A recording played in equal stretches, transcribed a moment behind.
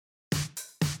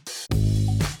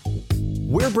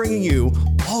we're bringing you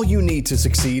all you need to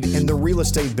succeed in the real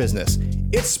estate business.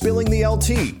 It's Spilling the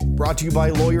LT, brought to you by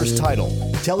Lawyers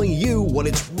Title, telling you what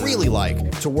it's really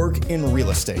like to work in real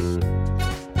estate.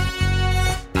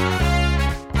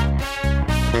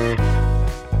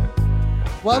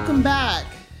 Welcome back.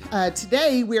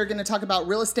 Today, we are going to talk about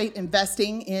real estate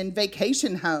investing in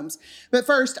vacation homes. But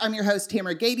first, I'm your host,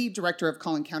 Tamera Gaede, Director of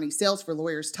Collin County Sales for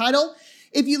Lawyers Title.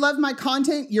 If you love my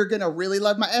content, you're going to really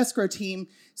love my escrow team.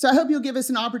 So I hope you'll give us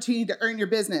an opportunity to earn your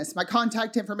business. My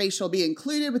contact information will be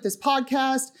included with this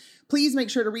podcast. Please make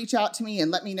sure to reach out to me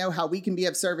and let me know how we can be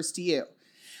of service to you.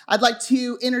 I'd like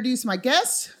to introduce my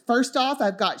guests. First off,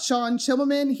 I've got Shaun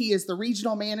Schimmelman. He is the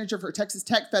Regional Manager for Texas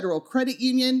Tech Federal Credit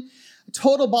Union.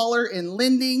 Total baller in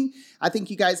lending. I think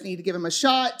you guys need to give him a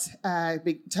shot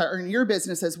to earn your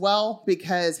business as well,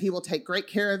 because he will take great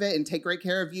care of it and take great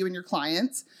care of you and your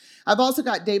clients. I've also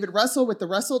got David Russell with the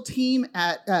Russell team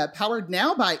at powered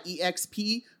now by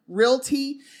EXP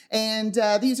Realty. And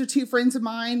these are two friends of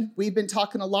mine. We've been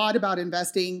talking a lot about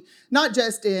investing, not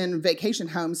just in vacation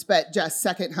homes, but just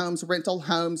second homes, rental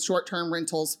homes, short-term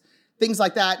rentals, things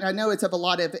like that. And I know it's of a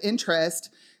lot of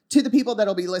interest to the people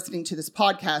that'll be listening to this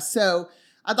podcast. So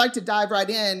I'd like to dive right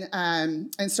in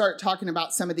and start talking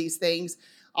about some of these things.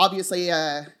 Obviously,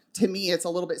 to me, it's a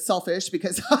little bit selfish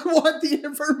because I want the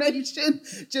information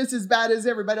just as bad as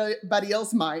everybody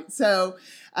else might. So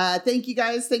thank you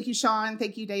guys. Thank you, Shaun.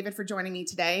 Thank you, David, for joining me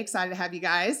today. Excited to have you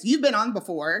guys. You've been on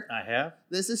before. I have.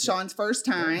 This is Shaun's first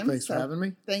time. Thanks for having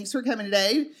me. Thanks for coming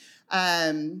today.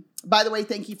 By the way,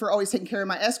 thank you for always taking care of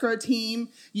my escrow team.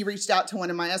 You reached out to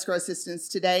one of my escrow assistants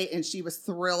today, and she was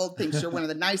thrilled, thinks you're one of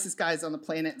the nicest guys on the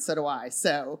planet, and so do I.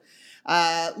 So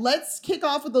let's kick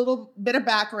off with a little bit of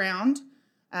background.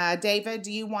 David,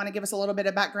 do you want to give us a little bit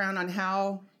of background on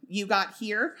how you got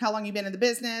here, how long you've been in the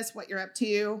business, what you're up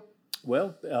to?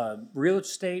 Well, real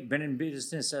estate, been in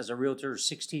business as a realtor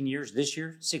 16 years, this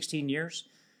year, 16 years.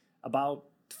 About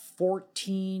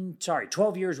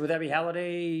 12 years with Every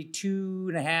Holiday,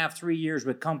 2.5, 3 years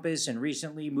with Compass, and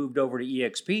recently moved over to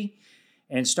EXP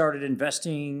and started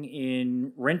investing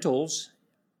in rentals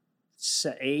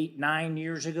 8, 9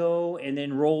 years ago, and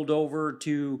then rolled over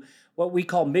to what we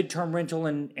call midterm rental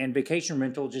and vacation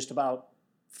rental just about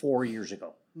 4 years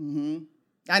ago. Mm-hmm.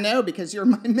 I know, because you're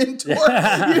my mentor. You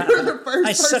were the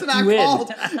first person I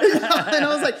called. And I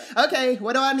was like, okay,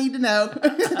 what do I need to know?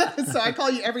 So I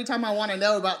call you every time I want to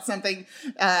know about something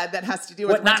that has to do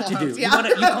with what not to homes. do. Yeah.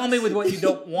 You call me with what you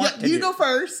don't want to do. You go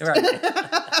first. Right.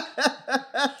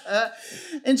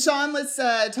 And Shaun, let's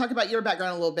talk about your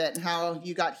background a little bit and how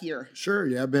you got here. Sure.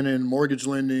 Yeah, I've been in mortgage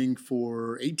lending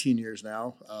for 18 years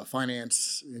now,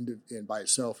 finance in by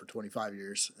itself for 25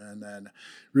 years, and then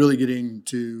really getting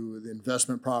to the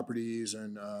investment properties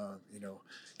and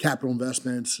capital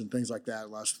investments and things like that the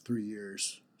last 3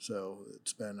 years. So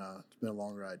it's been a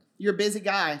long ride. You're a busy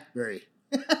guy. Very.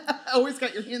 Always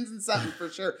got your hands in something for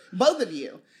sure. Both of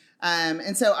you.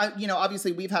 And so,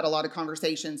 obviously we've had a lot of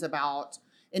conversations about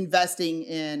investing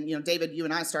in, David, you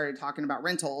and I started talking about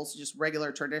rentals, just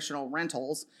regular traditional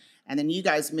rentals. And then you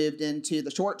guys moved into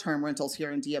the short-term rentals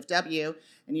here in DFW.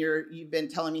 And you've been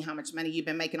telling me how much money you've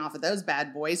been making off of those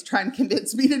bad boys, trying to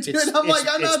convince me to do it. I'm like,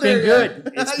 I'm not there yet.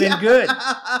 It's been good.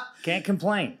 Can't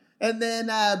complain. And then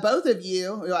both of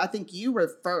you, I think you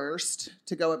were first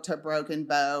to go up to Broken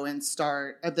Bow and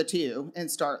start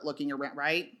looking around,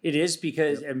 right? It is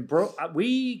because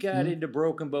we got into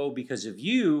Broken Bow because of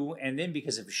you, and then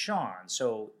because of Shaun.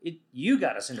 So you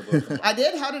got us into Broken Bow. I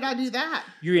did. How did I do that?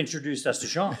 You introduced us to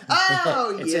Shaun.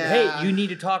 Oh, and said, hey, you need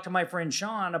to talk to my friend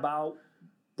Shaun about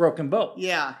Broken Bow.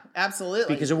 Yeah,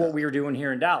 absolutely. Because of what we were doing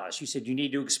here in Dallas. You said you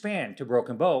need to expand to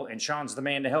Broken Bow, and Shaun's the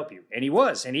man to help you. And he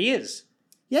was, and he is.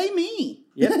 Yay, me.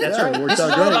 Yep, that's right. Worked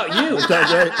out great. About you. Worked out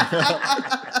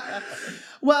great.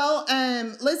 Well,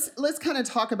 let's kind of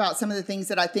talk about some of the things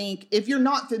that I think, if you're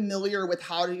not familiar with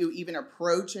how to even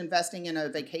approach investing in a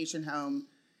vacation home,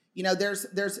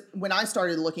 there's when I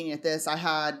started looking at this, I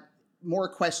had more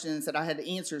questions that I had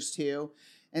answers to.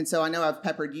 And so I know I've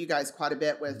peppered you guys quite a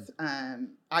bit with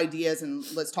ideas, and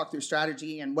let's talk through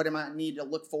strategy and what am I need to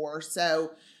look for.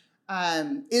 So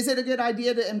is it a good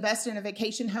idea to invest in a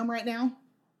vacation home right now?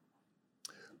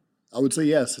 I would say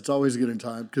yes. It's always a good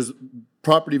time because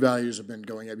property values have been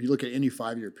going up. You look at any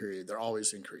 5-year period, they're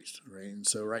always increased, right? And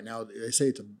so right now they say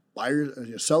it's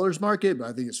a seller's market, but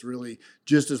I think it's really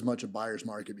just as much a buyer's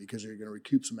market because you're going to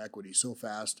recoup some equity so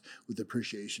fast with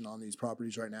appreciation on these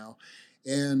properties right now.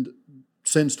 And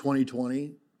since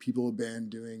 2020, people have been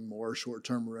doing more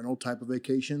short-term rental type of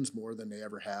vacations more than they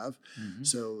ever have.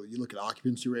 So you look at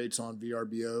occupancy rates on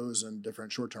VRBOs and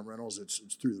different short-term rentals, it's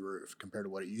through the roof compared to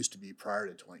what it used to be prior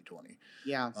to 2020.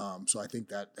 Yeah. So I think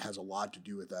that has a lot to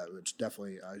do with that. It's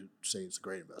definitely, I'd say it's a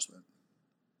great investment.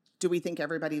 Do we think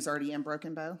everybody's already in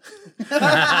Broken Bow?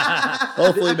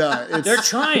 Hopefully not. They're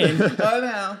trying.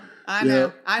 I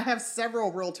know. I have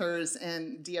several realtors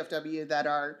in DFW that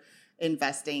are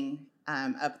investing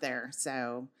up there.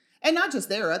 So, and not just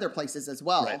there, other places as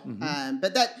well. Right.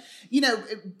 But that,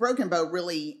 Broken Bow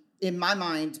really, in my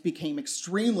mind, became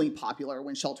extremely popular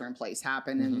when shelter in place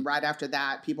happened. And right after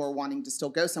that, people were wanting to still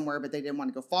go somewhere, but they didn't want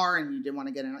to go far, and you didn't want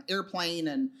to get in an airplane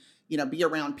and, be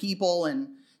around people. And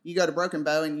you go to Broken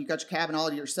Bow and you got your cabin all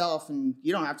to yourself, and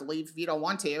you don't have to leave if you don't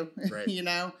want to,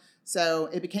 right. So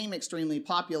it became extremely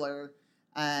popular.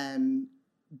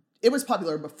 It was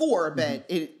popular before, but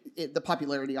the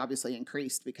popularity obviously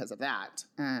increased because of that.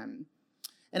 And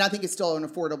I think it's still an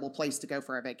affordable place to go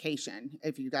for a vacation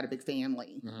if you've got a big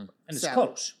family. And it's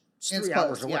close. It's 3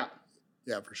 hours away.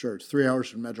 Yeah, for sure. It's 3 hours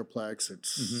from Metroplex.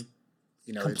 It's,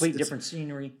 complete different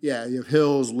scenery. Yeah, you have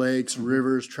hills, lakes,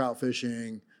 rivers, trout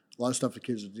fishing, a lot of stuff for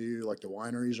kids to do. Like the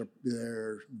wineries are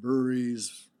there,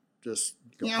 breweries, just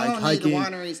go hiking. Need the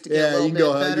wineries to get a little bit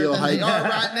better than they are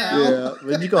right now. Yeah,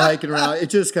 when you go hiking around,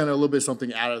 it's just kind of a little bit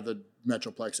something out of the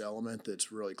Metroplex element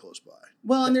that's really close by.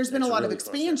 Well, and there's been a lot of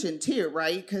expansion too,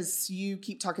 right? Because you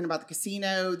keep talking about the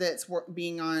casino that's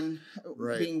being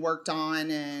worked on,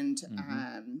 and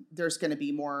there's going to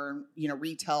be more,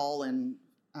 retail and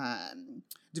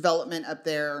development up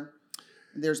there.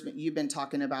 You've been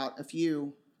talking about a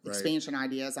few expansion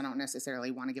ideas. I don't necessarily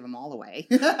want to give them all away.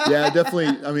 Yeah, definitely.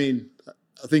 I mean,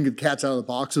 I think the cat's out of the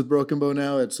box with Broken Bow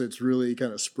now. It's really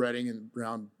kind of spreading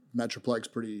around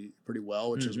Metroplex pretty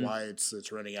well, which is why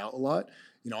it's renting out a lot.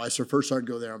 I first started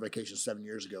going there on vacation 7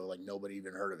 years ago. Like nobody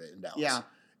even heard of it in Dallas. Yeah.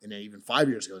 And then even 5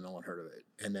 years ago, no one heard of it.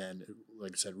 And then,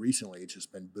 like I said, recently it's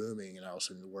just been booming, and all of a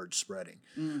sudden the word's spreading.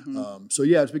 So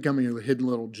yeah, it's becoming a hidden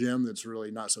little gem that's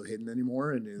really not so hidden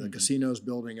anymore. And the casino's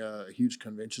building a huge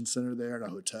convention center there and a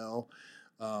hotel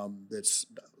that's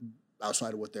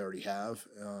outside of what they already have.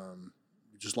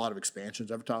 Just a lot of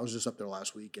expansions. I was just up there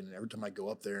last week, and every time I go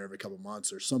up there every couple of months,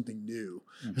 there's something new.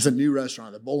 There's a new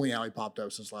restaurant. The bowling alley popped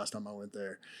up since last time I went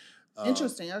there.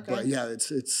 Interesting. Okay. But yeah,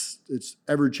 it's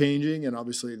ever changing, and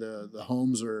obviously the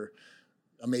homes are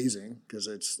amazing because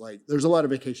it's like there's a lot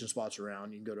of vacation spots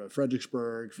around. You can go to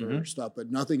Fredericksburg for stuff,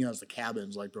 but nothing has the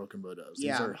cabins like Broken Bow does.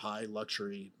 These are high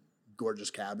luxury, gorgeous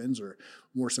cabins, or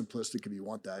more simplistic if you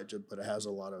want that. But it has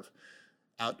a lot of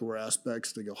outdoor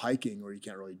aspects to go hiking, where you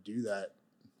can't really do that,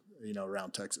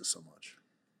 around Texas so much.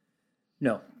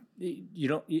 No. You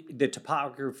don't. The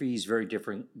topography is very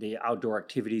different. The outdoor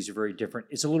activities are very different.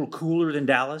 It's a little cooler than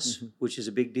Dallas, which is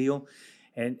a big deal,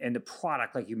 and the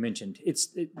product, like you mentioned,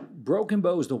 Broken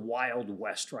Bow is the Wild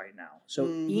West right now. So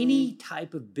any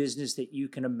type of business that you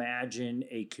can imagine,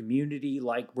 a community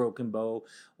like Broken Bow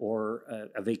or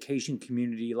a vacation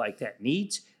community like that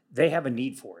needs, they have a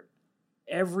need for it.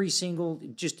 Every single,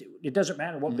 it doesn't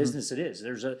matter what business it is.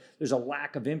 There's a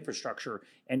lack of infrastructure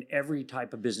in every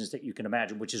type of business that you can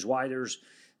imagine, which is why there's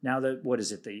now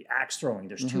the axe throwing.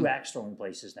 There's 2 axe throwing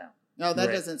places now. No,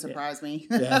 that doesn't surprise me.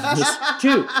 Yeah,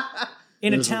 2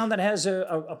 in a town that has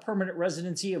a permanent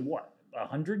residency of what,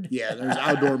 100? Yeah, there's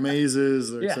outdoor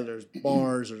mazes. There's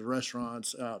bars. There's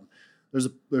restaurants.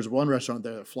 There's one restaurant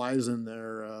there that flies in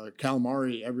their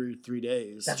calamari every 3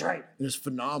 days. That's right. And it's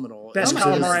phenomenal. Best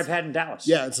calamari I've had in Dallas.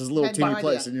 Yeah, it's this little teeny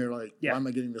place, and you're like, why am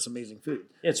I getting this amazing food?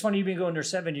 It's funny, you've been going there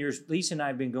 7 years. Lisa and I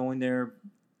have been going there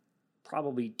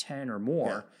probably 10 or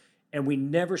more, and we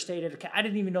never stayed at I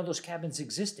didn't even know those cabins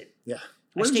existed. Yeah.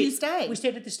 Where did you stay? We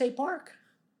stayed at the state park.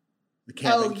 The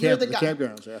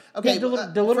campgrounds, yeah. Okay,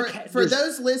 yeah, for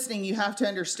those listening, you have to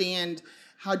understand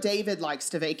how David likes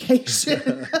to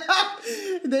vacation.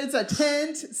 It's a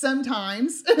tent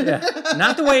sometimes.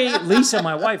 Not the way Lisa,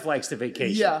 my wife, likes to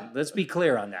vacation. Yeah. Let's be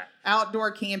clear on that.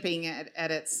 Outdoor camping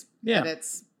at its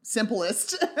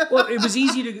simplest. Well, it was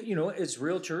easy to, as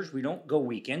realtors, we don't go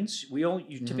weekends.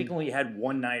 You typically had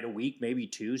one night a week, maybe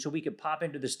 2, so we could pop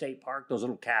into the state park, those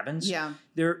little cabins. Yeah.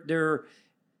 They're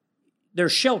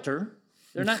shelter.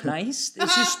 They're not nice.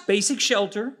 It's just basic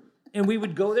shelter. And we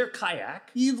would go there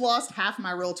kayak. You've lost half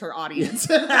my realtor audience.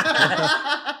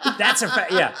 That's a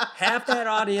fact. Yeah, half that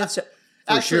audience for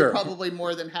Actually, sure. Probably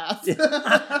more than half.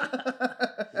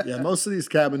 Yeah, most of these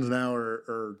cabins now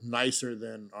are nicer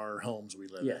than our homes we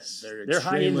live in. They're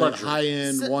high-end luxury.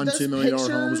 High-end, $1 $2 million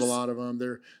homes, a lot of them.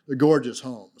 They're gorgeous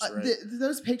homes, right?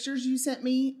 Those pictures you sent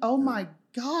me, oh my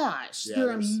gosh, Yeah,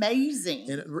 they're amazing.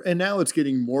 And now it's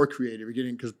getting more creative.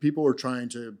 Because people are trying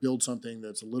to build something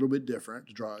that's a little bit different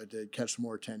to catch some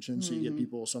more attention. So you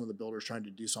get some of the builders trying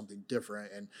to do something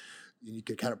different, and you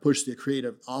could kind of push the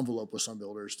creative envelope with some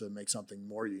builders to make something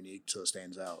more unique so it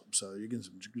stands out. So you get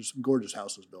some gorgeous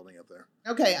houses building up there.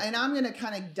 Okay, and I'm going to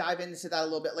kind of dive into that a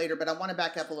little bit later, but I want to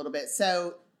back up a little bit.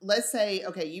 So let's say,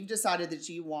 okay, you've decided that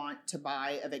you want to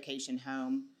buy a vacation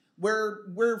home.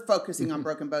 We're focusing on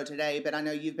Broken Bow today, but I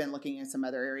know you've been looking at some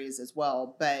other areas as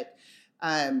well. But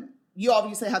you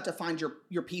obviously have to find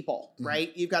your people,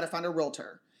 right? You've got to find a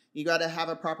realtor. You got to have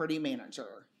a property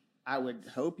manager. I would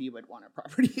hope you would want a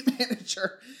property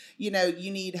manager. You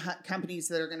need companies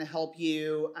that are going to help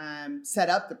you set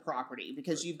up the property,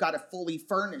 because you've got to fully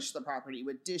furnish the property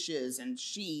with dishes and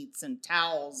sheets and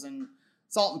towels and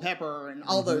salt and pepper and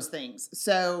all those things.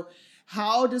 So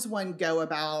how does one go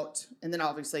about, and then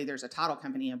obviously there's a title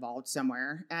company involved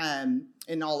somewhere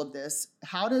in all of this.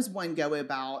 How does one go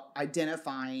about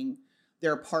identifying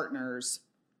their partners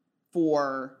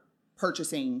for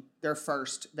purchasing their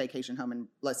first vacation home in,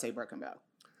 let's say, Broken Bow?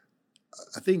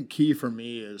 I think key for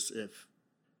me is if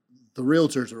the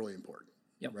realtor is really important.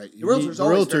 Yep. Right. The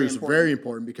realtor is very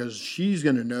important, because she's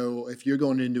going to know if you're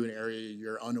going into an area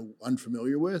you're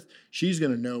unfamiliar with. She's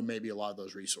going to know maybe a lot of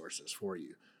those resources for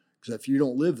you. Because if you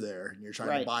don't live there and you're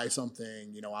trying to buy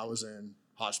something, I was in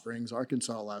Hot Springs,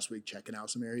 Arkansas last week, checking out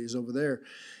some areas over there.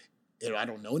 I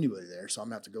don't know anybody there, so I'm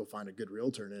going to have to go find a good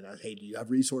realtor. And then, hey, do you have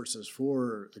resources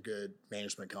for a good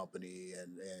management company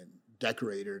and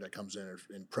decorator that comes in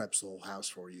and preps the whole house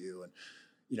for you? And,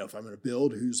 if I'm going to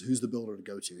build, who's the builder to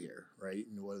go to here, right?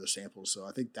 And what are the samples? So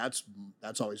I think that's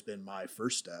always been my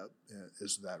first step,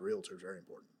 is that realtor is very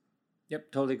important.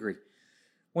 Yep, totally agree.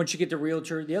 Once you get the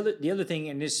realtor, the other thing,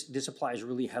 and this applies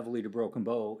really heavily to Broken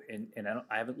Bow, and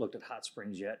I haven't looked at Hot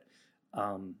Springs yet.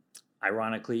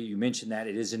 Ironically, you mentioned that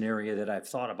it is an area that I've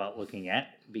thought about looking at,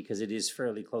 because it is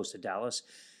fairly close to Dallas.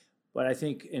 But I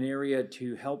think an area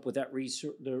to help with that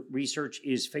research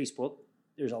is Facebook.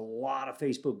 There's a lot of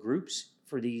Facebook groups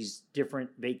for these different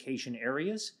vacation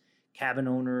areas, cabin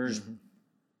owners.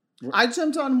 I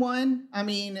jumped on one. I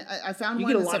mean, I found you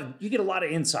one. You get a lot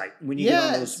of insight when you get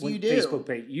on those Facebook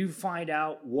page. You find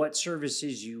out what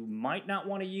services you might not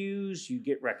want to use. You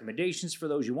get recommendations for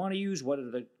those you want to use. What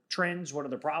are the trends? What are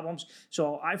the problems?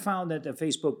 So I found that the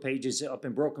Facebook pages up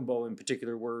in Broken Bow in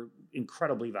particular were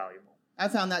incredibly valuable. I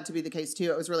found that to be the case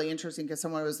too. It was really interesting because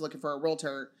someone was looking for a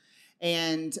realtor,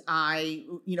 and I,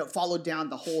 followed down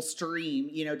the whole stream,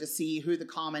 to see who the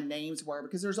common names were,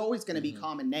 because there's always going to be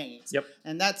common names. Yep.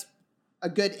 And that's a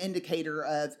good indicator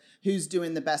of who's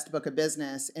doing the best book of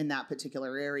business in that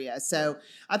particular area. So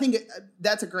I think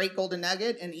that's a great golden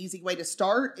nugget. An easy way to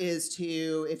start is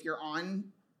to, if you're on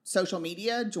social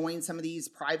media, join some of these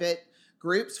private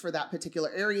groups for that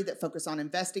particular area that focus on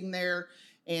investing there.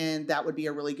 And that would be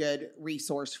a really good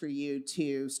resource for you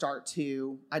to start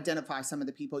to identify some of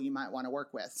the people you might want to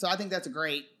work with. So I think that's a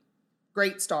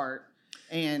great start.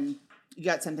 And you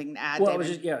got something to add, Well,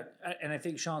 David? and I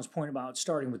think Shaun's point about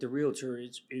starting with the realtor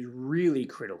is really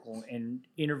critical, and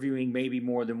interviewing maybe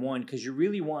more than one, because you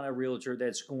really want a realtor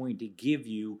that's going to give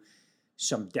you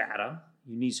some data.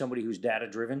 You need somebody who's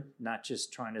data-driven, not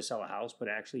just trying to sell a house, but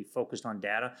actually focused on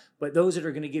data. But those that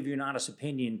are going to give you an honest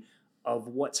opinion of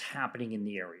what's happening in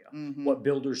the area, what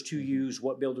builders to use,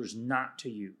 what builders not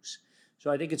to use. So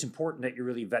I think it's important that you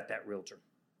really vet that realtor.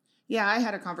 Yeah, I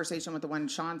had a conversation with the one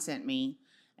Shaun sent me,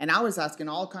 and I was asking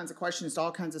all kinds of questions to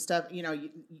all kinds of stuff.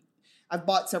 I've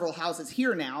bought several houses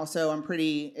here now, so I'm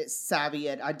pretty savvy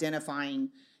at identifying,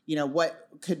 what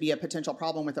could be a potential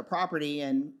problem with a property.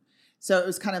 And so it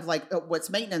was kind of like, what's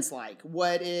maintenance like?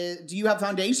 Do you have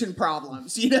foundation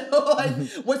problems?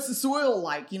 What's the soil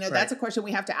like? That's a question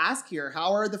we have to ask here.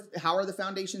 How are the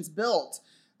foundations built?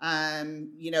 And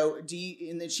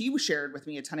then she shared with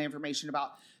me a ton of information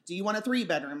about, do you want a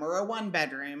 3-bedroom or a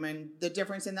 1-bedroom, and the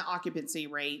difference in the occupancy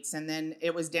rates. And then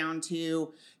it was down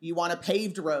to, you want a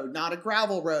paved road, not a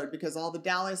gravel road, because all the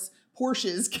Dallas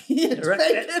Porsches can't make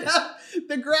it up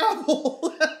the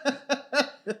gravel.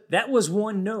 That was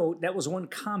one note. That was one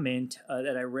comment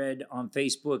that I read on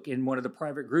Facebook in one of the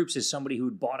private groups, is somebody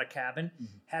who'd bought a cabin,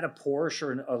 had a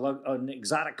Porsche or an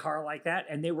exotic car like that,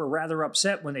 and they were rather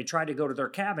upset when they tried to go to their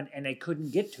cabin and they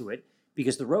couldn't get to it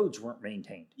because the roads weren't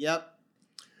maintained. Yep.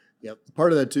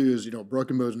 Part of that too is,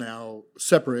 Broken Bow is now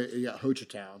separate. You got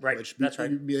Hochatown, right? Which that's right.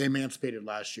 They emancipated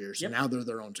last year, so now they're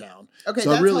their own town. Okay,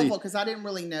 so that's helpful, because I didn't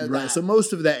really know that. Right. So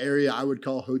most of that area I would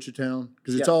call Hochatown,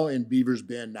 because it's all in Beavers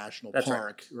Bend National That's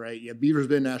Park, right? Yeah, Beavers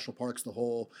Bend National Park's the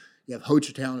whole you have Ho Chi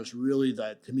Town is really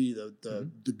that, to me,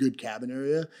 the good cabin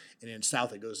area. And then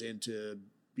south it goes into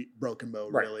Broken Bow,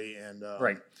 really, and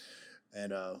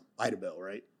Idabel,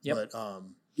 right? Yep. But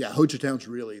yeah, Ho Chi Town's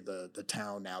really the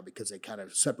town now because they kind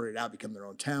of separate out, become their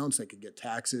own towns. They can get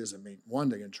taxes. They're going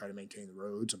to try to maintain the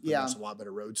roads and put us a lot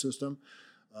better road system,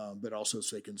 but also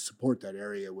so they can support that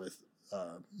area with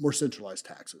more centralized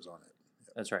taxes on it.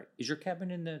 Yeah. That's right. Is your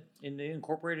cabin in the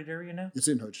incorporated area now? It's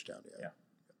in Ho Chi Town, Yeah.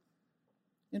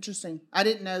 Interesting. I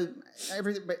didn't know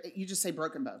everything, but you just say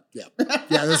Broken Bow. Yeah.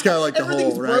 Yeah, that's kind of like the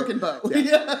Everything's whole, right? Broken Bow.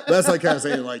 Yeah. That's like kind of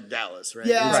saying like Dallas, right?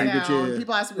 Yeah, I It's know.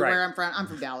 People ask me where I'm from. I'm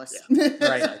from Dallas.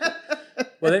 Right.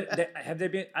 Well, have they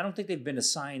been? I don't think they've been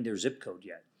assigned their zip code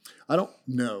yet. I don't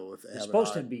know if they It's have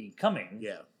supposed to be coming.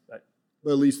 Yeah. But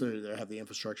at least they have the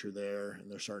infrastructure there,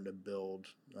 and they're starting to build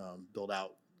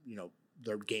out,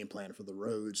 their game plan for the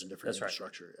roads and different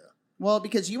infrastructure. Yeah. Well,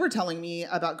 because you were telling me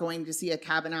about going to see a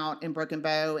cabin out in Broken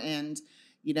Bow, and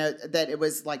that it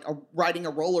was like riding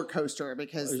a roller coaster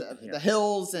because the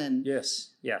hills and yes.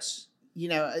 You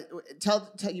want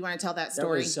to tell that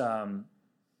story? That was,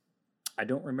 I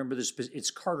don't remember this. It's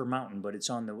Carter Mountain, but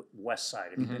it's on the west side.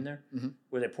 Have you been there? Mm-hmm.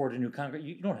 Where they poured a new concrete.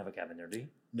 You don't have a cabin there, do you?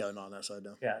 No, not on that side,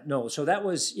 no. Yeah, no. So that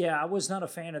was, I was not a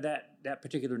fan of that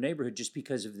particular neighborhood just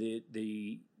because of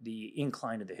the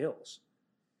incline of the hills.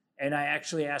 And I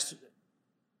actually asked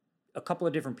a couple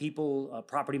of different people,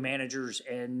 property managers,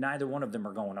 and neither one of them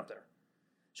are going up there.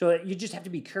 So you just have to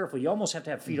be careful. You almost have to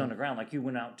have feet on the ground, like you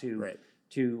went out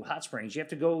to Hot Springs. You have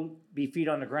to go be feet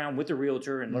on the ground with the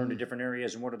realtor and learn the different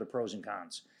areas and what are the pros and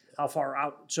cons. How far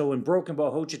out? So in Broken Bow,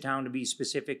 Ho Chi Town, to be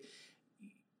specific,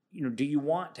 do you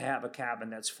want to have a cabin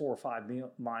that's 4 or 5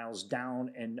 miles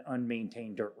down an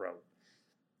unmaintained dirt road?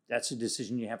 That's a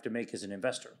decision you have to make as an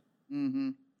investor. Mm-hmm.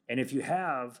 And if you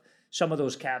have, some of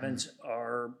those cabins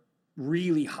are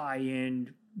really high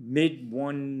end,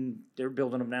 they're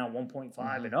building them now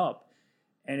 1.5 and up.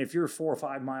 And if you're 4 or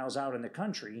 5 miles out in the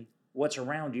country, what's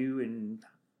around you and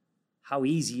how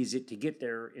easy is it to get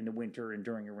there in the winter and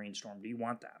during a rainstorm? Do you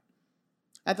want that?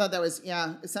 I thought that was,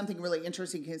 something really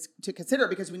interesting to consider,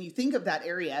 because when you think of that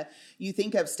area, you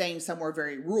think of staying somewhere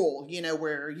very rural,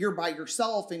 where you're by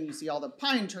yourself and you see all the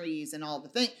pine trees and all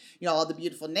the all the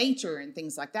beautiful nature and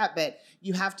things like that. But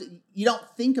you don't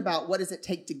think about what does it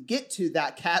take to get to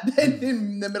that cabin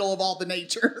in the middle of all the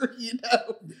nature,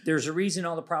 There's a reason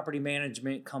all the property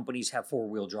management companies have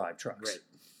 4-wheel drive trucks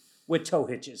with tow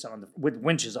hitches with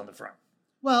winches on the front.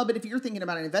 Well, but if you're thinking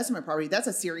about an investment property, that's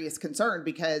a serious concern,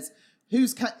 because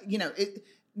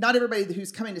not everybody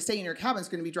who's coming to stay in your cabin is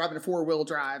going to be driving a 4-wheel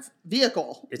drive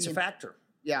vehicle. It's a factor.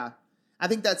 Yeah. I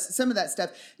think that's some of that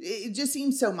stuff. It just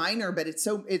seems so minor, but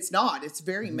it's not. It's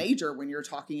very major when you're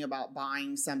talking about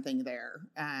buying something there,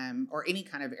 or any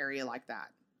kind of area like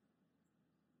that.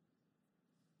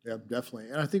 Yeah, definitely.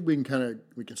 And I think we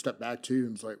can step back too.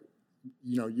 And it's like,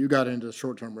 you got into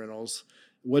short-term rentals.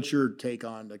 What's your take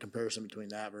on the comparison between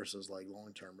that versus like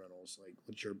long-term rentals? Like,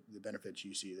 what's the benefits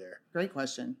you see there? Great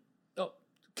question. Oh,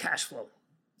 cash flow.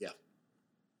 Yeah.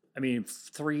 I mean,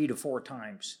 3 to 4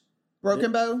 times.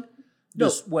 Broken Bow?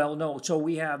 No. So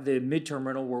we have the midterm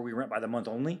rental where we rent by the month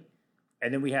only,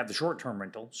 and then we have the short-term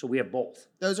rental. So we have both.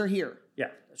 Those are here. Yeah.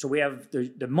 So we have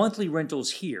the monthly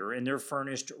rentals here, and they're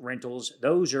furnished rentals.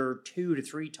 Those are 2 to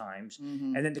 3 times,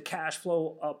 and then the cash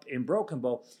flow up in Broken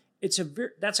Bow.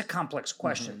 That's a complex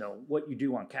question, though, what you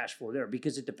do on cash flow there,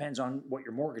 because it depends on what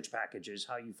your mortgage package is,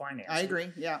 how you finance it. I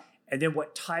agree, yeah. And then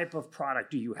what type of product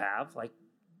do you have? Like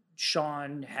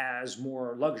Shaun has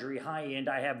more luxury, high-end.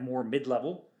 I have more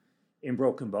mid-level in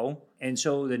Broken Bow. And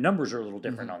so the numbers are a little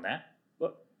different on that.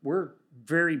 But we're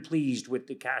very pleased with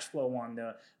the cash flow on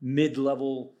the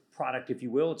mid-level product, if you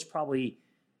will.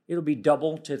 It'll be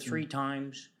double to 3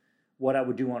 times what I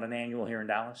would do on an annual here in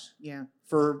Dallas. Yeah.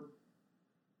 For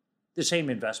the same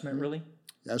investment, really.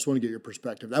 Yeah, I just want to get your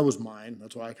perspective. That was mine.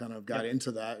 That's why I kind of got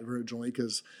into that originally,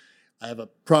 because I have a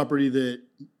property that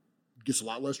gets a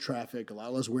lot less traffic, a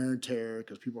lot less wear and tear,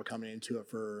 because people are coming into it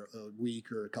for a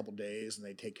week or a couple days, and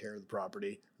they take care of the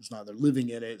property. It's not they're living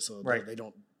in it, so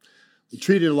they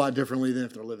treat it a lot differently than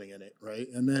if they're living in it, right?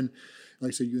 And then, like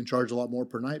I said, you can charge a lot more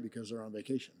per night because they're on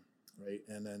vacation, right?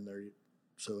 And then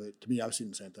to me, I've seen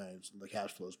the same thing. The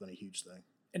cash flow has been a huge thing.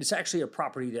 And it's actually a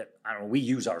property that, I don't know, we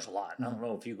use ours a lot. I don't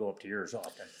know if you go up to yours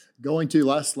often. Going to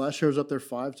last year I was up there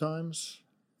 5 times,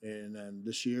 and then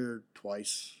this year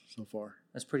twice so far.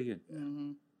 That's pretty good.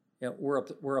 Yeah, we're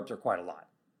up there quite a lot.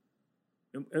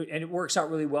 And it works out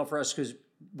really well for us because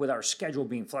with our schedule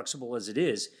being flexible as it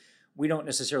is, we don't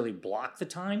necessarily block the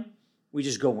time. We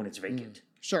just go when it's vacant.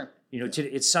 Sure. Today,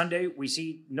 it's Sunday. We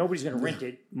see nobody's going to rent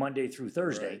it Monday through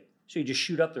Thursday. Right. So you just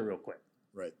shoot up there real quick.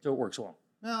 Right. So it works well.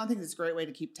 Well, I think it's a great way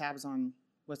to keep tabs on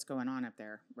what's going on up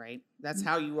there, right? That's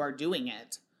how you are doing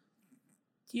it.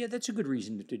 Yeah, that's a good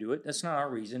reason to do it. That's not our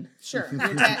reason. Sure. You're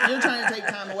trying to take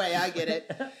time away. I get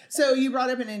it. So you brought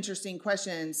up an interesting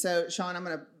question. So, Shaun, I'm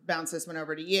going to bounce this one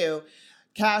over to you.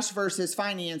 Cash versus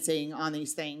financing on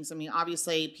these things. I mean,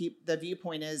 obviously, the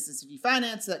viewpoint is if you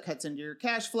finance, that cuts into your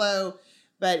cash flow.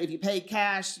 But if you pay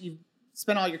cash, you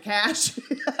spend all your cash.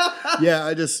 Yeah,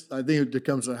 I think it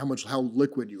depends on how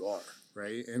liquid you are,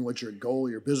 right? And what your goal,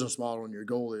 your business model and your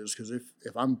goal is. Because if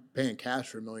I'm paying cash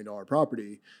for $1 million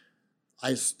property,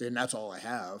 and that's all I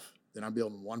have, then I'm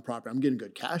building one property. I'm getting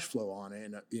good cash flow on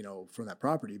it, and, from that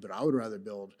property. But I would rather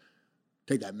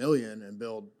take that $1 million and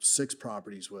build 6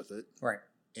 properties with it. Right.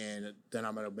 And then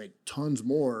I'm going to make tons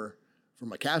more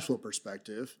from a cash flow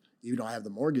perspective. Even though I have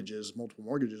multiple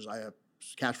mortgages, I have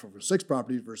cash flow for 6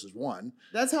 properties versus 1.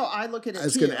 That's how I look at it.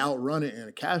 It's going to outrun it in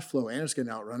a cash flow, and it's going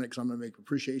to outrun it because I'm going to make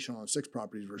appreciation on 6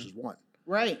 properties versus 1.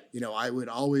 Right. I would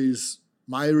always.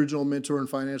 My original mentor in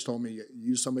finance told me,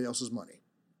 use somebody else's money.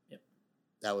 Yep.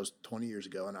 That was 20 years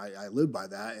ago, and I live by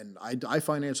that. And I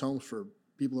finance homes for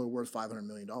people who are worth $500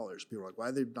 million. People are like, why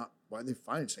are they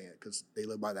financing it? Because they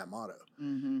live by that motto.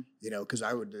 Mm-hmm. Because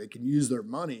they can use their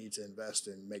money to invest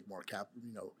and make more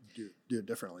capital, do it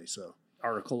differently. So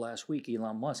Article last week,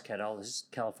 Elon Musk had all his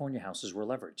California houses were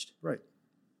leveraged. Right.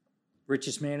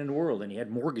 Richest man in the world, and he had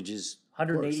mortgages,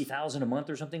 $180,000 a month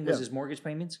or something was his mortgage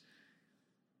payments.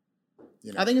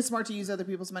 I think it's smart to use other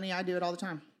people's money. I do it all the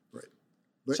time. Right.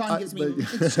 But Shaun gives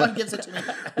it to me.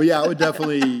 But yeah, I would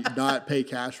definitely not pay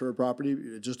cash for a property.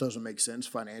 It just doesn't make sense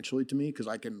financially to me because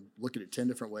I can look at it 10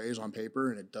 different ways on paper,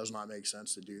 and it does not make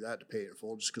sense to do that, to pay it in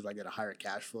full just because I get a higher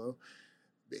cash flow.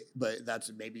 But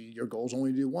that's maybe your goal is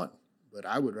only to do 1. But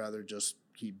I would rather just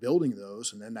keep building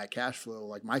those, and then that cash flow,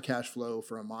 like my cash flow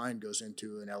from mine goes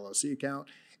into an LLC account.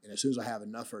 And as soon as I have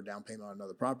enough for a down payment on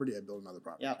another property, I build another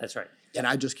property. Yeah, that's right. And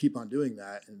I just keep on doing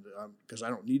that, and because I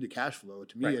don't need the cash flow.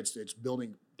 To me, Right. it's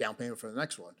building down payment for the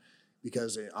next one,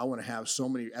 because I want to have so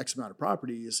many X amount of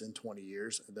properties in 20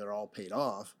 years that are all paid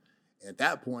off. And at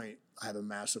that point, I have a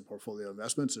massive portfolio of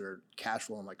investments that are cash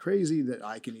flowing like crazy that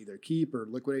I can either keep or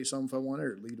liquidate some if I want it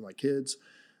or leave to my kids.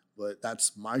 But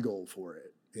that's my goal for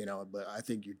it, But I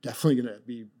think you're definitely going to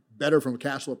be better from a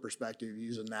cash flow perspective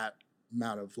using that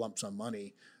amount of lump sum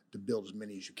money to build as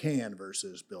many as you can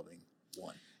versus building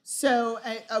 1. So,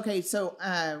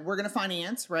 we're going to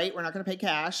finance, right? We're not going to pay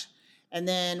cash. And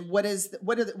then what does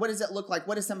it look like?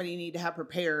 What does somebody need to have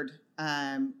prepared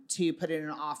to put in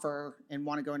an offer and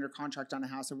want to go under contract on a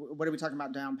house? Or what are we talking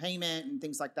about, down payment and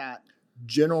things like that?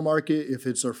 General market, if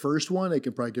it's their first one, they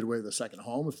can probably get away with a second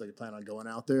home if they plan on going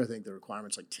out there. I think the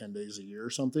requirement's like 10 days a year or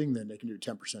something. Then they can do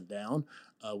 10% down.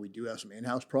 We do have some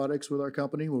in-house products with our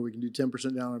company where we can do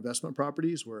 10% down on investment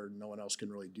properties where no one else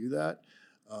can really do that.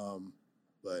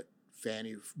 But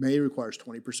Fannie Mae requires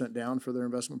 20% down for their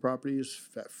investment properties.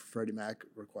 Freddie Mac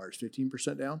requires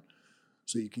 15% down.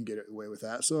 So you can get away with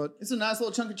that. So it's a nice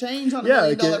little chunk of change on a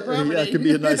 $1 million property. Yeah, it can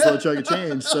be a nice little chunk of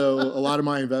change. So a lot of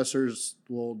my investors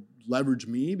will leverage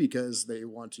me because they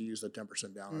want to use the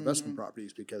 10% down on investment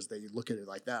properties because they look at it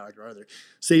like that. I'd rather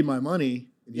save my money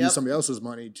and use somebody else's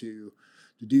money to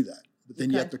do that. But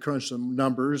then you have to crunch some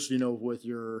numbers, with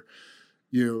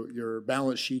your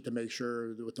balance sheet to make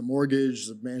sure that with the mortgage,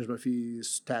 the management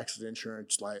fees, taxes,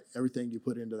 insurance, like everything you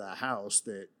put into that house,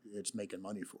 that it's making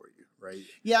money for you, right?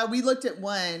 Yeah, we looked at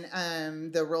one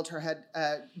the realtor had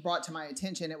brought to my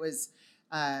attention. It was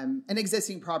an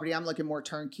existing property. I'm looking more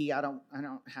turnkey. I don't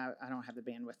have the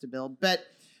bandwidth to build, but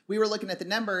we were looking at the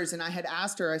numbers, and I had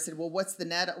asked her. I said, "Well, what's the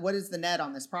net? What is the net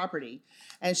on this property?"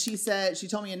 And she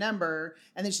told me a number,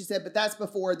 and then she said, "But that's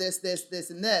before this, this,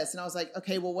 this, and this." And I was like,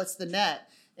 "Okay, well, what's the net?"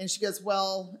 And she goes,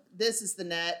 "Well, this is the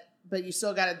net, but you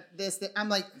still got this." I'm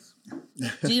like,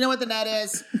 "Do you know what the net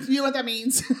is? Do you know what that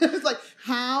means?" It's like,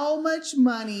 how much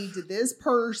money did this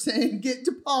person get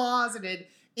deposited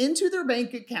into their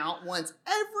bank account once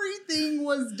everything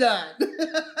was done?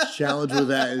 Challenge with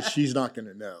that is she's not going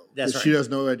to know. That's right. She has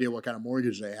no idea what kind of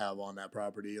mortgage they have on that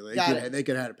property. They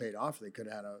could have had it paid off. They could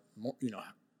have had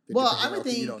Well, I would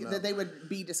think that they would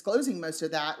be disclosing most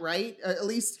of that, right? At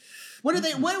least, what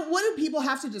do people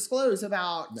have to disclose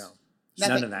about? No.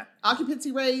 Nothing. None of that.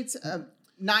 Occupancy rates,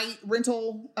 night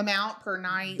rental amount per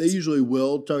night. They usually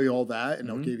will tell you all that, and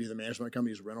they'll give you the management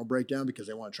company's rental breakdown because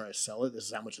they want to try to sell it. This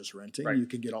is how much it's renting. Right. You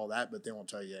can get all that, but they won't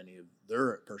tell you any of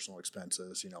their personal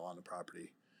expenses, on the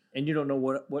property. And you don't know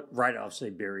what write-offs they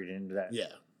buried into that. Yeah.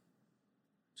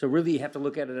 So really, you have to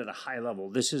look at it at a high level.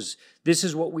 This is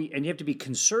what and you have to be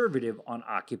conservative on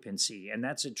occupancy, and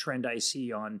that's a trend I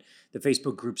see on the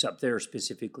Facebook groups up there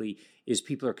specifically. Is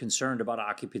people are concerned about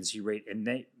occupancy rate, and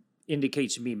that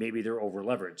indicates to me maybe they're over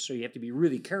leveraged. So you have to be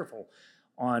really careful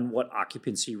on what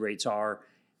occupancy rates are,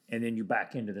 and then you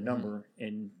back into the number,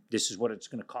 and this is what it's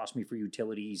going to cost me for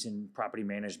utilities and property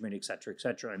management, et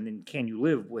cetera, and then can you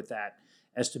live with that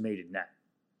estimated net?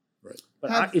 Right.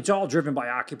 But it's all driven by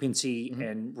occupancy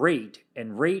and rate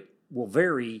will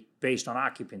vary based on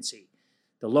occupancy.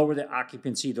 The lower the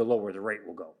occupancy, the lower the rate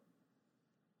will go.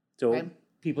 So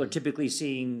people are typically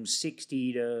seeing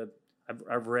 60 to,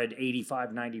 I've read 85,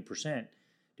 90%,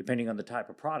 depending on the type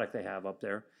of product they have up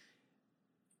there.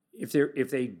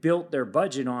 If they built their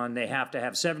budget on they have to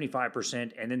have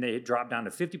 75% and then they drop down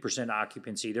to 50%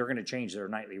 occupancy, they're going to change their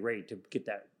nightly rate to get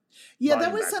that. Yeah,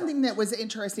 that was something that was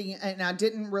interesting, and I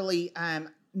didn't really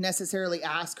necessarily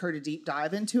ask her to deep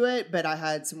dive into it, but I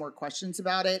had some more questions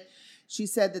about it. She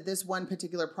said that this one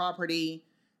particular property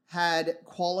had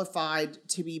qualified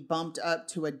to be bumped up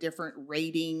to a different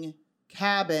rating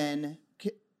cabin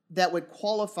that would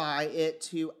qualify it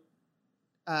to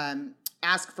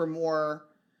ask for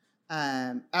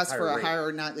a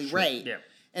higher nightly rate. Yeah.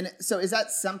 And so is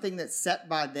that something that's set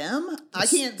by them? I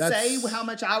can't say how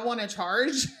much I want to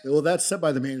charge. Well, that's set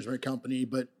by the management company,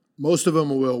 but most of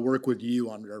them will work with you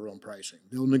on their own pricing.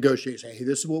 They'll negotiate, say, hey,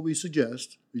 this is what we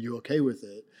suggest. Are you okay with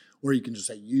it? Or you can just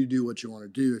say, you do what you want to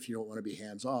do if you don't want to be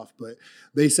hands off. But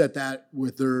they set that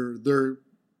with their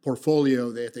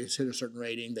portfolio. If they hit a certain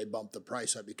rating, they bump the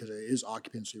price up because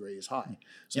occupancy rate is high.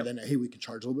 So then, hey, we can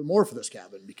charge a little bit more for this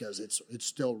cabin because it's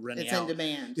still renting out. It's in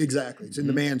demand. Exactly. It's in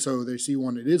demand. So they see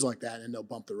one that is like that and they'll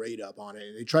bump the rate up on it.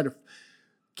 And they try to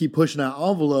keep pushing that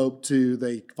envelope till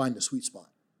they find the sweet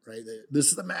spot, right? This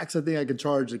is the max I think I can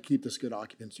charge to keep this good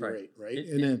occupancy rate, right?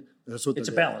 And then that's what it's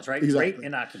a balance, right? Exactly. Rate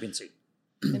and occupancy.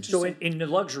 So in the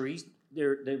luxuries,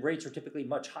 the rates are typically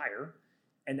much higher,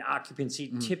 and the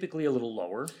occupancy typically a little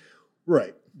lower,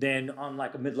 right? Than on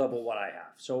like a mid-level what I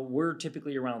have. So we're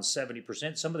typically around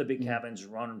 70%. Some of the big cabins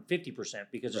run 50%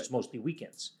 because it's mostly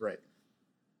weekends. Right.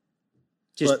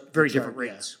 Just very different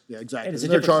rates. Yeah, exactly. And it's a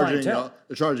they're different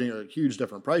they're charging a huge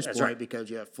different price point right. because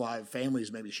you have 5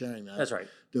 families maybe sharing that. That's right.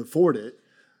 To afford it,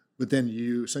 but then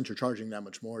since you're charging that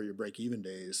much more, your break-even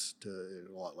days to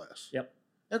a lot less. Yep.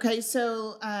 Okay,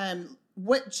 so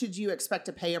what should you expect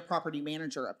to pay a property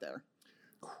manager up there?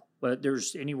 But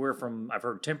there's anywhere from, I've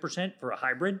heard 10% for a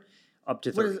hybrid up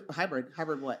to 30%. What is hybrid?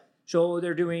 Hybrid what? So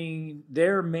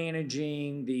they're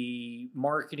managing the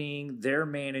marketing, they're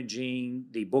managing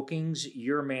the bookings,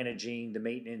 you're managing the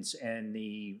maintenance and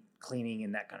the cleaning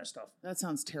and that kind of stuff. That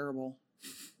sounds terrible.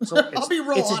 So I'll be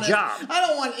real honest. It's a job. I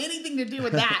don't want anything to do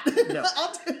with that.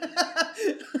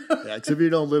 Yeah, because if you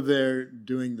don't live there,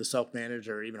 doing the self-managed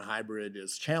or even hybrid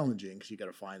is challenging because you got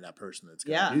to find that person that's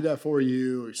going to do that for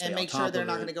you. Or stay and make sure they're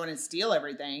not going to go in and steal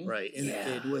everything. Right.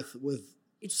 And with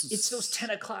It's those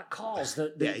 10 o'clock calls.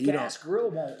 The gas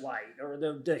grill won't light, or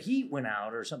the heat went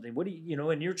out, or something. What do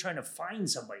and you're trying to find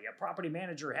somebody. A property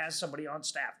manager has somebody on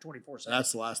staff 24/7.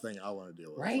 That's the last thing I want to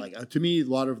deal with. Right? Like to me, a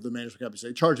lot of the management companies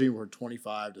they charge anywhere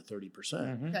 25 to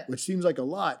 30%, which seems like a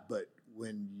lot, but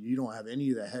when you don't have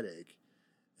any of the headache,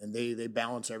 and they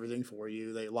balance everything for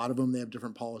you. A lot of them they have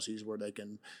different policies where they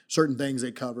can certain things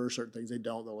they cover, certain things they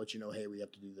don't. They'll let you know, hey, we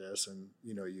have to do this, and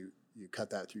you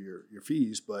cut that through your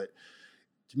fees, but.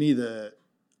 To me,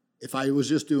 if I was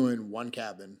just doing one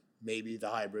cabin, maybe the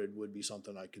hybrid would be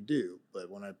something I could do. But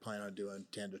when I plan on doing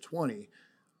 10 to 20,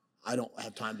 I don't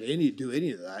have time to do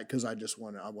any of that because I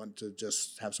want to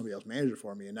just have somebody else manage it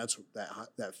for me, and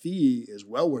that fee is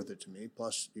well worth it to me.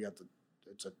 Plus,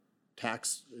 it's a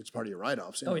tax; it's part of your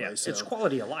write-offs. Anyway, it's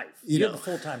quality of life. You have a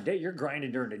full-time day. You're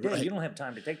grinding during the day. Right. You don't have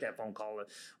time to take that phone call.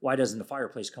 Why doesn't the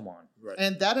fireplace come on? Right.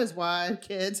 And that is why,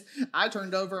 kids, I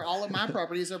turned over all of my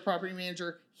properties to a property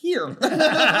manager here. We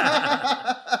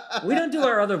don't do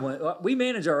our other one. We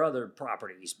manage our other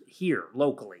properties here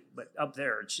locally, but up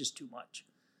there it's just too much.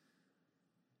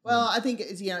 Well, I think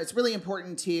it's really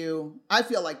important I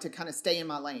feel like to kind of stay in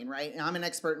my lane, right? And I'm an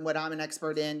expert in what I'm an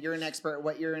expert in. You're an expert at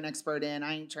what you're an expert in.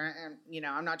 I ain't trying,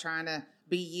 I'm not trying to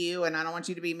be you, and I don't want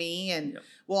you to be me, and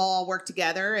we'll all work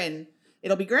together, and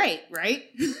it'll be great, right?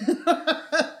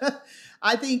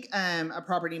 I think a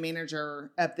property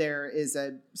manager up there is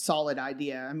a solid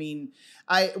idea. I mean,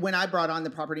 when I brought on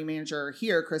the property manager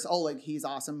here, Chris Oleg, he's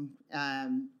awesome,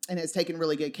 and has taken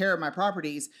really good care of my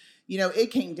properties.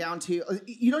 it came down to,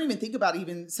 you don't even think about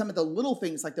even some of the little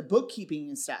things like the bookkeeping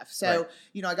and stuff. So,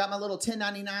 I got my little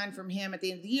 1099 from him at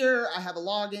the end of the year. I have a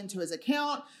login to his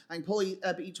account. I can pull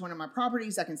up each one of my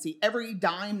properties. I can see every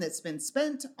dime that's been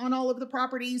spent on all of the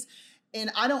properties. And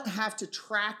I don't have to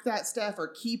track that stuff or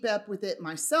keep up with it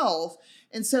myself.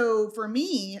 And so for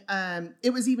me,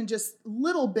 it was even just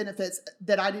little benefits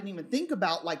that I didn't even think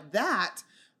about like that,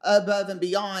 above and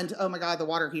beyond, oh my God, the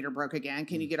water heater broke again.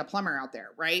 Can you get a plumber out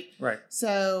there? Right.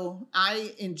 So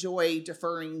I enjoy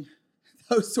deferring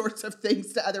those sorts of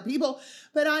things to other people.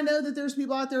 But I know that there's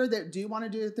people out there that do want to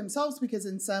do it themselves because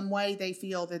in some way they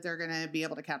feel that they're going to be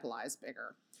able to capitalize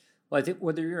bigger. Well, I think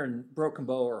whether you're in Broken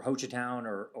Bow or Hochatown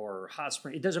or Hot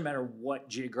Spring, it doesn't matter what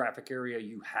geographic area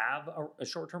you have a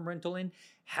short-term rental in,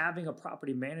 having a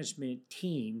property management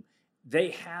team, they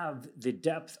have the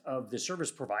depth of the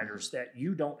service providers that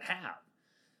you don't have.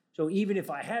 So even if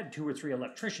I had 2 or 3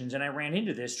 electricians, and I ran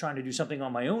into this trying to do something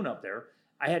on my own up there,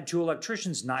 I had 2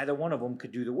 electricians, neither one of them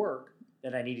could do the work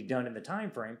that I needed done in the time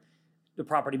frame. The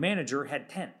property manager had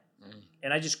 10.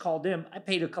 And I just called them. I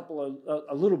paid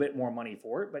a little bit more money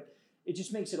for it, but it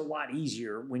just makes it a lot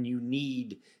easier when you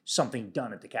need something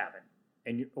done at the cabin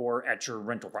or at your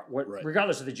rental property,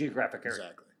 regardless of the geographic area.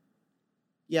 Exactly.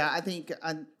 Yeah, I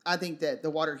think that the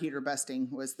water heater busting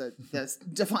was the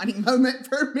defining moment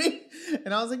for me.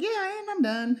 And I was like, yeah, and I'm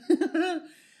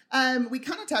done. We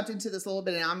kind of tapped into this a little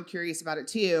bit, and I'm curious about it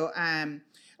too.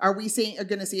 Are we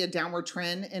going to see a downward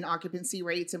trend in occupancy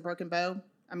rates in Broken Bow?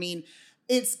 I mean,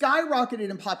 it skyrocketed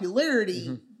in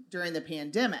popularity during the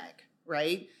pandemic,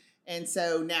 right? And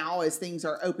so now as things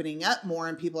are opening up more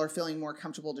and people are feeling more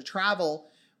comfortable to travel,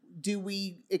 do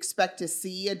we expect to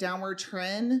see a downward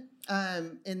trend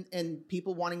in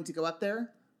people wanting to go up there?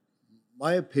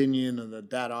 My opinion and the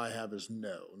data I have is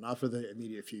no, not for the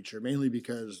immediate future, mainly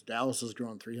because Dallas has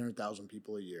grown 300,000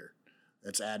 people a year.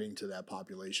 That's adding to that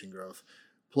population growth.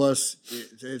 Plus,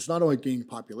 it's not only gaining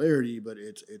popularity, but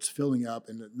it's filling up,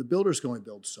 and the builders can only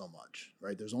build so much,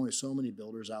 right? There's only so many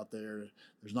builders out there.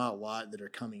 There's not a lot that are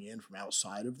coming in from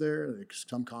outside of there. There's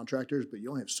some contractors, but you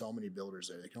only have so many builders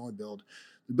there. They can only build.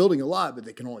 They're building a lot, but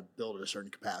they can only build at a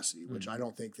certain capacity, which I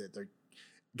don't think that they're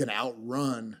going to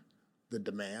outrun the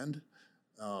demand.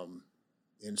 And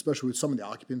especially with some of the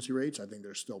occupancy rates, I think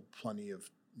there's still plenty of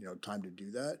time to do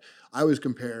that. I always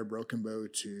compare Broken Bow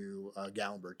to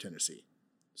Gatlinburg, Tennessee.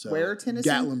 So where, Tennessee?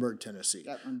 Gatlinburg, Tennessee.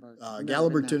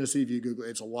 Gatlinburg, Tennessee, if you Google it,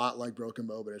 it's a lot like Broken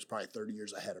Bow, but it's probably 30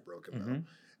 years ahead of Broken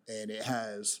Bow. And it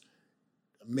has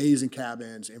amazing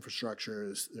cabins, infrastructure.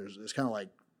 It's kind of like,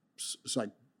 it's like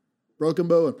Broken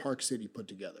Bow and Park City put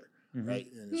together, right?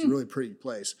 And it's a really pretty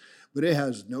place. But it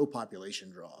has no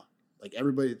population draw. Like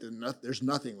everybody, there's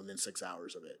nothing within 6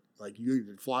 hours of it. Like you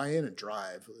can fly in and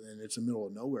drive, and it's a middle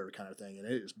of nowhere kind of thing, and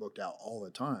it is booked out all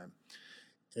the time.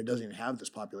 It doesn't even have this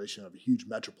population of a huge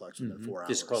metroplex within 4 hours.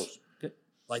 Just close. Okay.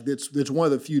 Like it's one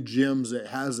of the few gyms that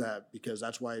has that, because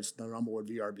that's why it's the number 1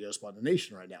 VRBO spot in the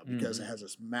nation right now, because it has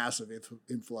this massive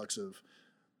influx of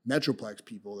metroplex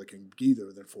people that can be there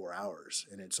within 4 hours,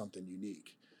 and it's something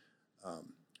unique.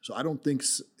 So I don't think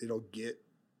it'll get,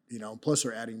 plus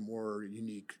they're adding more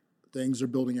unique things. They're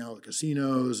building out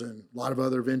casinos and a lot of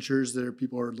other ventures that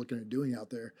people are looking at doing out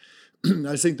there.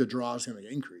 I just think the draw is going to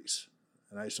increase.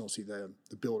 And I just don't see the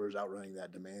builders outrunning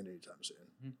that demand anytime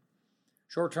soon.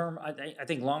 Short term, I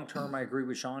think long term, I agree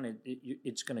with Shaun.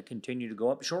 It's going to continue to go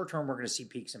up. Short term, we're going to see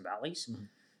peaks and valleys.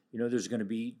 There's going to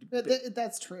be. But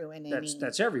that's true. And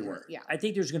that's everywhere. Yeah. I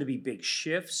think there's going to be big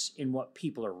shifts in what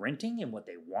people are renting and what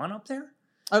they want up there.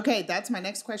 Okay, that's my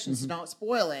next question, so don't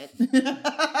spoil it.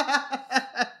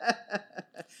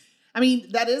 I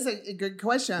mean, that is a good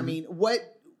question. I mean,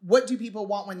 what do people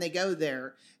want when they go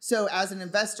there? So as an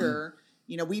investor,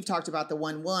 we've talked about the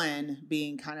 1-1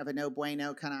 being kind of a no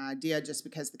bueno kind of idea just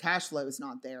because the cash flow is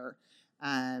not there.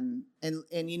 And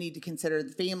you need to consider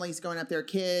the families going up there,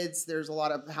 kids. There's a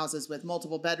lot of houses with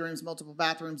multiple bedrooms, multiple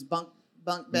bathrooms, bunk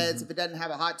beds. If it doesn't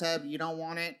have a hot tub, you don't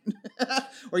want it.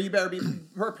 Or you better be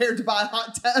prepared to buy a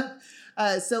hot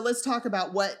tub. So let's talk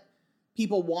about what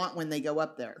people want when they go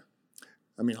up there.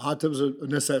 I mean, hot tub's a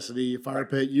necessity. Fire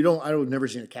pit. I would never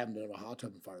seen a cabin that have a hot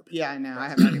tub and fire pit. Yeah, I know. I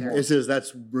have not either. It says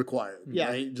that's required,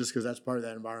 right? Just because that's part of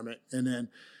that environment. And then,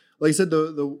 like I said,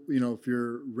 if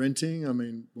you're renting, I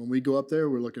mean, when we go up there,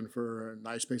 we're looking for a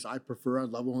nice space. I'd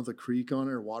level with a creek on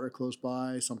it or water close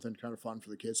by, something kind of fun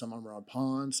for the kids. Some of them are on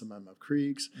ponds, some of them have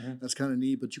creeks. That's kind of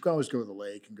neat. But you can always go to the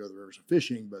lake and go to the rivers for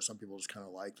fishing, but some people just kind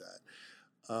of like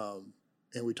that.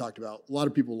 And we talked about, a lot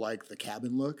of people like the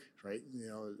cabin look, right?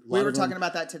 We were talking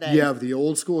about that today. You have the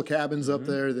old school cabins up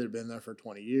there that have been there for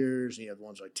 20 years. And you have the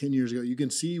ones like 10 years ago. You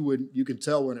can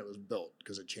tell when it was built, because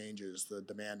because it changes the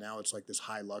demand. Now it's like this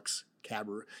high-lux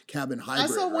cabin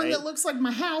hybrid. I saw one right? that looks like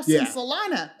my house Yeah. in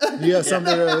Salina. Yeah, some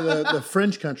of the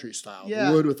French country style, Yeah.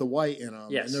 the wood with the white in them.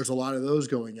 Yes. And there's a lot of those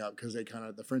going up because they kind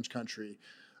of, the French country.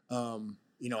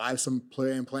 I have some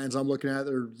plans I'm looking at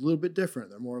that are a little bit different.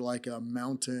 They're more like a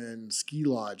mountain ski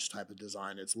lodge type of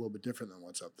design. It's a little bit different than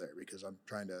what's up there because I'm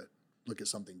trying to look at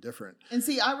something different. And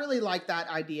see, I really like that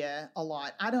idea a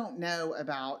lot. I don't know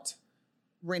about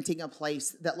renting a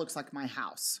place that looks like my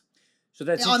house. So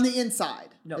that's On the inside,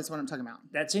 No. is what I'm talking about.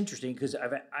 That's interesting because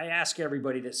I ask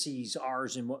everybody that sees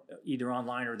ours in either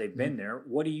online or they've been there,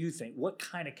 what do you think? What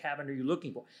kind of cabin are you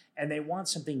looking for? And they want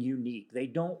something unique. They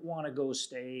don't want to go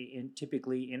stay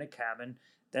typically in a cabin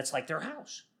that's like their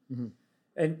house. Mm-hmm.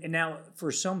 And now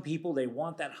for some people, they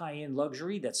want that high-end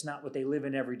luxury. That's not what they live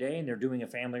in every day, and they're doing a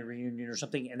family reunion or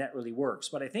something, and that really works.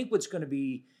 But I think what's going to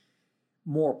be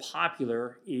more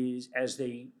popular is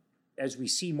as we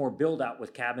see more build out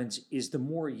with cabins, is the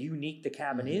more unique the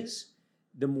cabin is,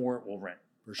 the more it will rent.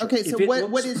 For sure. Okay, so If it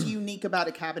what looks- is unique about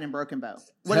a cabin in Broken Bow?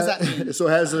 What does that mean? So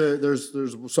it has there's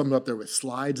something up there with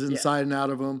slides inside and out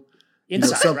of them.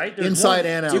 Inside, right? There's inside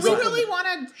one- and Do we outside. really want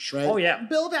to Right? Oh yeah,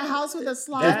 build a house with a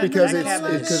slide? that, because that it's-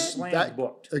 cabin it's- is slam that-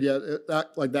 booked.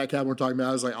 That cabin we're talking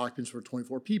about is like occupants for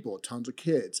 24 people, tons of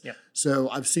kids. Yep. So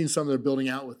I've seen some that are building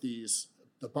out with the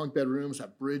bunk bed rooms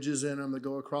have bridges in them that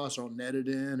go across, all netted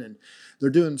in, and they're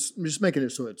just making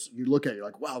it so you look at it, you're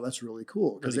like, wow, that's really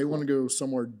cool because Really they want to go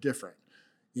somewhere different.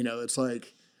 It's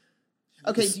like.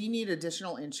 Okay, do you need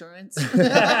additional insurance?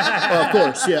 Well, of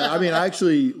course, yeah. I mean,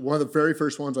 one of the very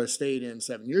first ones I stayed in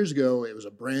 7 years ago, it was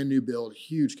a brand new build,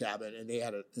 huge cabin, and they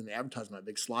had in the advertisement a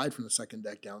big slide from the second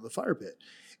deck down to the fire pit.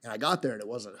 And I got there and it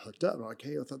wasn't hooked up. I'm like,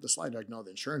 hey, I thought the slide, like, no,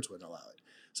 the insurance wouldn't allow it.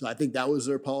 So I think that was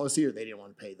their policy, or they didn't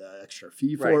want to pay the extra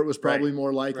fee for Right, it. Was probably right,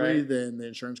 more likely right. than the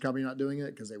insurance company not doing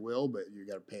it, because they will, but you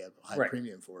got to pay a high Right.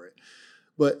 premium for it.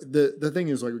 But the thing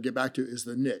is, like we get back to, is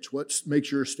the niche. What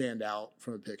makes yours stand out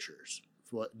from the pictures?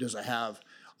 What does it have?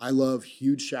 I love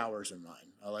huge showers in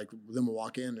mine. I like them to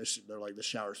walk in, they're like, the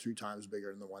shower's 3 times bigger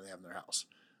than the one they have in their house.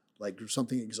 Like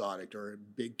something exotic, or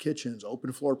big kitchens.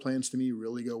 Open floor plans to me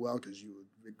really go well because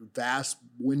vast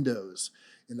windows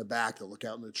in the back that look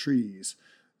out in the trees,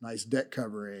 nice deck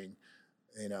covering,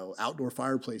 outdoor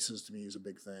fireplaces to me is a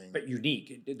big thing. But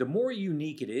unique. The more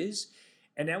unique it is,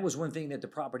 and that was one thing that the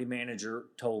property manager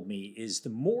told me, is the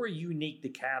more unique the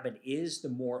cabin is, the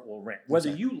more it will rent. Whether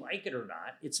Exactly. you like it or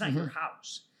not, it's not your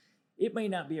house. It may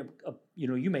not be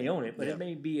you may own it, but Yeah. it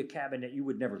may be a cabin that you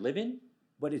would never live in,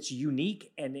 but it's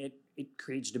unique and it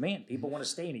creates demand. People want to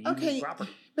stay in a unique Okay,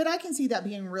 property. but I can see that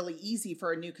being really easy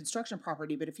for a new construction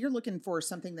property. But if you're looking for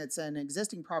something that's an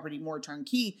existing property, more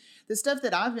turnkey, the stuff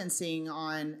that I've been seeing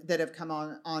that have come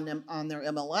on their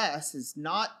MLS is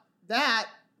not that.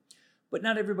 But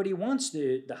not everybody wants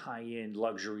the high-end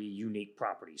luxury unique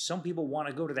property. Some people want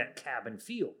to go to that cabin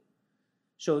feel.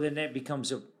 So then that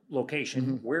becomes a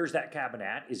location. Where's that cabin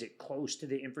at? Is it close to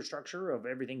the infrastructure of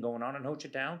everything going on in Ho Chi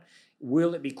Town?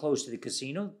 Will it be close to the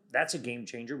casino? That's a game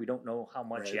changer. We don't know how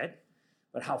much Right. yet.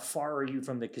 But how far are you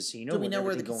from the casino? Do we with know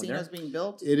where the everything going casino's there? being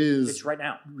built? It is. It's right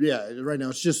now. Yeah, right now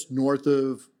it's just north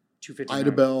of 259.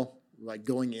 Idabel, like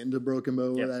going into Broken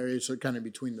Bow, Yep. that area, so kind of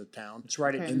between the town. It's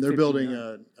right at Okay. And they're building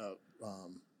 259.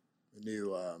 a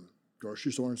new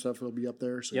grocery store and stuff that'll be up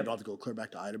there, so you Yep. don't have to go clear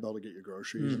back to Idabel to get your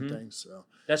groceries and Mhm. things. So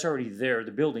That's already there.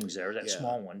 The building's there, that Yeah,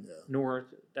 small one. yeah. North,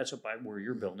 that's up by where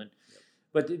you're building.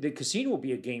 But the casino will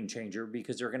be a game changer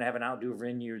because they're going to have an outdoor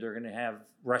venue. They're going to have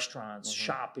restaurants,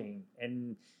 shopping,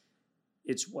 and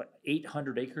it's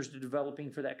 800 acres they're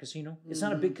developing for that casino. It's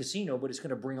not a big casino, but it's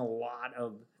going to bring a lot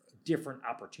of different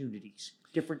opportunities,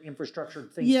 different infrastructure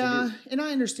things to Yeah, do. and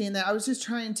I understand that. I was just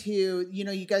trying to,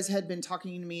 you guys had been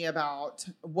talking to me about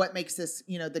what makes this,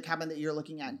 the cabin that you're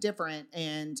looking at different.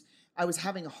 And I was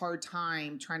having a hard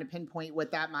time trying to pinpoint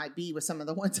what that might be with some of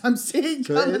the ones I'm seeing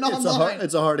So coming it's online. a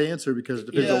hard answer because it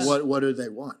depends Yes. on what do they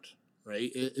want,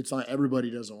 right? It's not everybody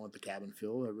doesn't want the cabin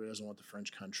feel. Everybody doesn't want the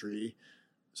French country.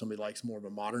 Somebody likes more of a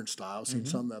modern style. Seen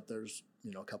some that there's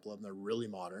a couple of them that are really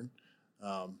modern.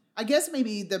 I guess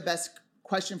maybe the best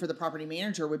question for the property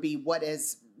manager would be, what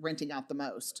is renting out the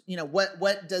most?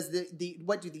 What does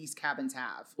what do these cabins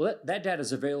have? Well, that data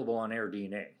is available on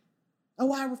AirDNA.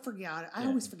 Oh, I forget. I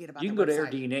always forget about. You can the go to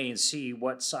website. AirDNA and see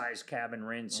what size cabin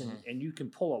rents, and you can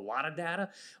pull a lot of data.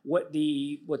 What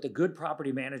the good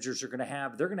property managers are going to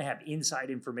have, they're going to have inside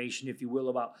information, if you will,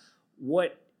 about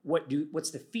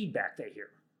what's the feedback they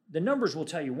hear. The numbers will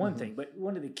tell you one thing, but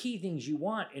one of the key things you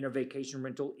want in a vacation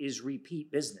rental is repeat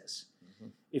business.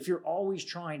 If you're always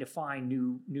trying to find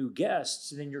new guests,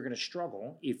 then you're going to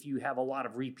struggle. If you have a lot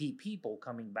of repeat people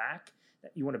coming back,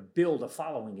 you want to build a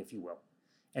following, if you will.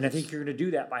 And I think you're going to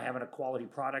do that by having a quality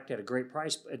product at a great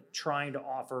price, but trying to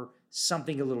offer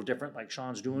something a little different, like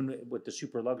Shaun's doing with the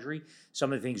super luxury.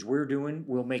 Some of the things we're doing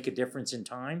will make a difference in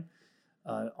time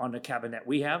on the cabin that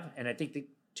we have. And I think that,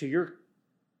 to your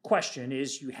question,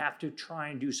 is you have to try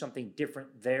and do something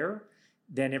different there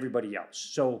than everybody else.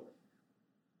 So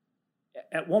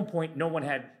at one point, no one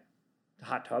had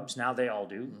hot tubs. Now they all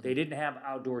do. They didn't have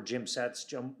outdoor gym sets,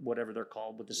 whatever they're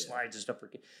called, with the slides and stuff.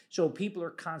 So people are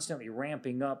constantly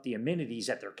ramping up the amenities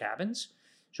at their cabins.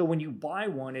 So when you buy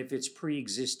one, if it's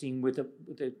pre-existing with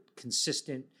a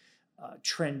consistent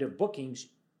trend of bookings,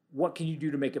 what can you do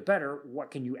to make it better?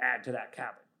 What can you add to that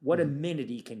cabin? What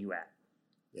amenity can you add?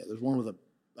 Yeah, there's one with a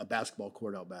basketball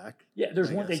court out back. Yeah,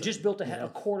 there's one. They just built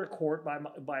a quarter court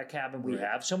by a cabin we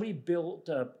have. Somebody built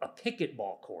a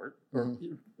pickleball court or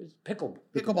pickleball.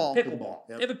 Pickleball.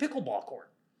 They have a pickleball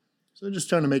court. So just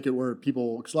trying to make it where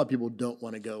because a lot of people don't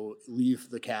want to leave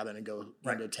the cabin and go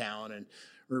into town,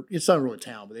 or it's not really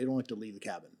town, but they don't like to leave the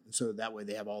cabin. And so that way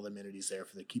they have all the amenities there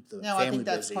for keep the family busy. I think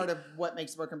that's part of what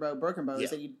makes Broken Bow is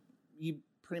that you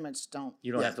pretty much don't.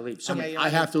 You don't have to leave. I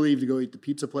have to leave to go eat the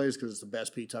pizza place because it's the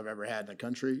best pizza I've ever had in the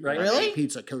country. Right. Really?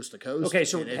 Pizza coast to coast. Okay,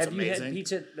 so have you had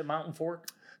pizza at the Mountain Fork?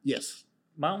 Yes.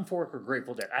 Mountain Fork or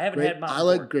Grateful Dead? I haven't had Mountain Fork. I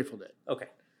like Fork. Grateful Dead. Okay.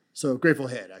 So Grateful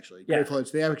Head, actually. Yeah. Grateful Head.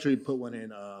 They actually put one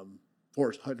in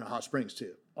Hot Springs,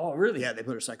 too. Oh, really? Yeah, they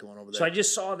put a second one over there. So I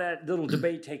just saw that little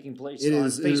debate taking place on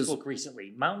Facebook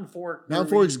recently. Mountain Fork. Mountain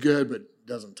Fork's good, but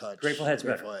doesn't touch. Grateful Head's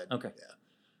Grateful better. Head. Okay. Yeah.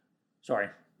 Sorry.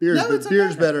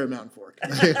 Beer's better at Mountain Fork.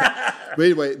 But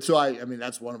anyway, so I mean,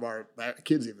 that's one of our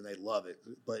kids, even they love it.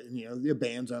 But the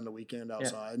band's on the weekend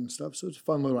outside and stuff, so it's a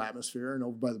fun little atmosphere. And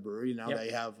over by the brewery now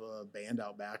they have a band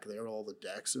out back there, all the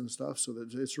decks and stuff. So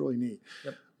it's really neat.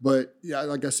 Yep. But yeah,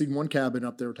 like I seen one cabin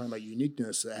up there, we're talking about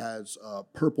uniqueness, that has a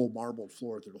purple marbled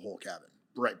floor through the whole cabin,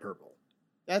 bright purple.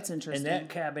 That's interesting. And that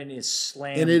cabin is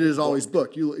slammed. And it is always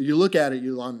booked. You look at it,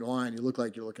 you on the line, you look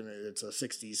like you're looking at it's a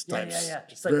 60s type. Yeah.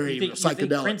 It's like very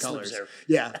psychedelic colors.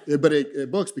 Yeah, but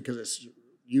it books because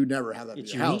you never have that in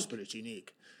your house, but it's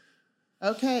unique.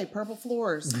 Okay, purple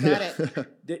floors. Got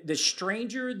it. The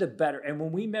stranger, the better. And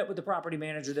when we met with the property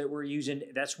manager that we're using,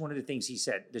 that's one of the things he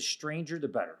said. The stranger, the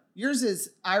better. Yours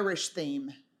is Irish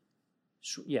theme.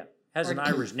 Yeah, has an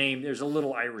Irish name. There's a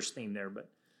little Irish theme there, but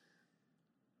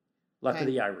luck of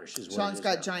the Irish is what Shaun's it is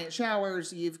got now. giant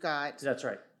showers. You've got That's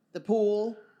right. the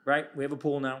pool. Right, we have a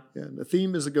pool now. Yeah, and the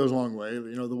theme is it goes a long way.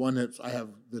 The one that I have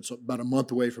that's about a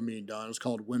month away from being done is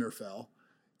called Winterfell.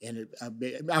 And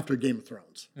after Game of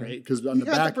Thrones, right? Because on you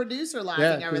the got back, the producer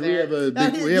laughing over there.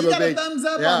 We have a big thumbs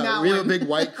up on that we one. have a big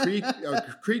white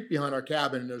creek behind our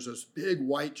cabin, and there's this big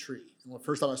white tree. And the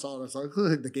first time I saw it, I was like,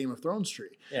 look, the Game of Thrones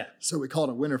tree. Yeah. So we called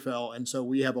it Winterfell, and so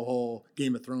we have a whole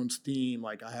Game of Thrones theme.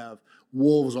 Like I have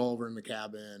wolves all over in the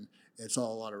cabin. It's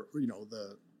all a lot of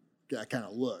that kind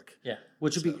of look. Yeah,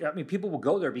 which would be. I mean, people will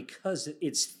go there because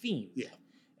it's themed. Yeah.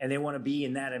 And they want to be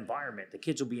in that environment. The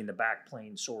kids will be in the back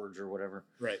playing swords or whatever.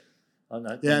 Right.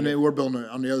 And then we're building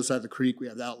on the other side of the creek. We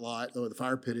have that lot where the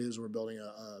fire pit is. We're building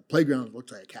a playground that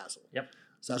looks like a castle. Yep.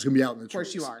 So that's going to be out in the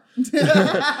trees. Of course you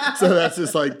are. So that's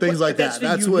just like things like that.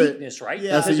 That's the uniqueness, right?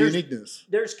 Yeah. That's the uniqueness.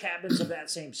 There's cabins of that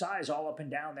same size all up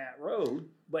and down that road,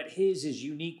 but his is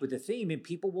unique with the theme, and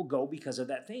people will go because of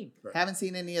that theme. Right. Haven't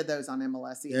seen any of those on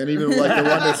MLS either. And even like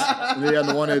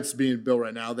the one that's being built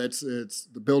right now, it's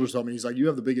the builder told me, he's like, you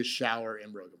have the biggest shower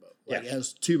in Broken Bow. Like it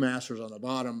has 2 masters on the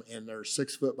bottom, and they're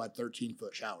 6 foot by 13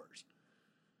 foot showers.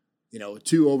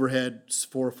 2 overhead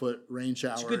 4 foot rain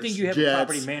showers. It's a good thing you have a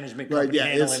property management company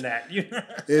handling that.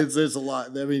 it's a lot.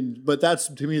 I mean, but that's,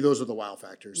 to me, those are the wow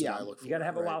factors that I look for. You got to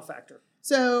have a wow factor.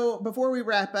 So before we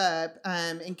wrap up,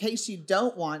 in case you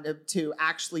don't want to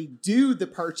actually do the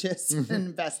purchase and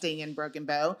investing in Broken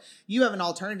Bow, you have an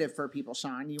alternative for people,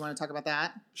 Shaun. You want to talk about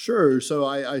that? Sure. So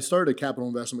I started a capital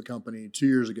investment company 2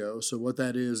 years ago. So what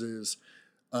that is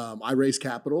I raise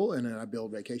capital and then I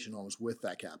build vacation homes with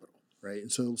that capital. Right.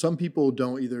 And so some people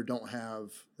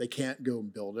they can't go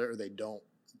and build it, or they don't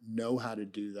know how to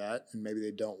do that. And maybe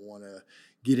they don't want to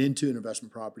get into an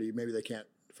investment property. Maybe they can't,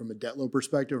 from a debt load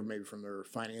perspective, or maybe from their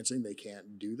financing, they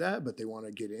can't do that, but they want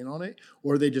to get in on it.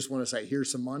 Or they just want to say,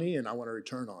 here's some money and I want a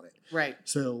return on it. Right.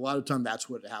 So a lot of time that's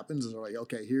what happens is they're like,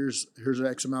 okay, here's an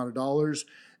X amount of dollars.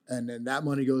 And then that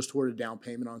money goes toward a down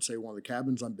payment on, say, one of the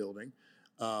cabins I'm building.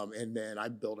 And then I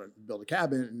build a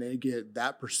cabin, and they get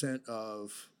that percent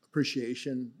of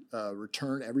appreciation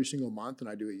return every single month, and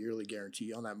I do a yearly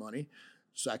guarantee on that money.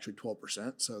 It's actually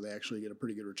 12%, so they actually get a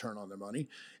pretty good return on their money.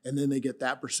 And then they get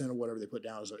that percent of whatever they put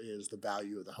down is the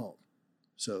value of the home.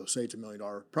 So say it's $1 million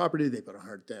property, they put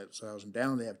 $100,000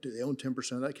 down. They own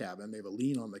 10% of that cabin. They have a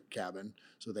lien on the cabin,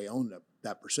 so they own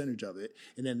that percentage of it,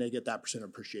 and then they get that percent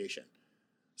appreciation.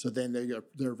 So then they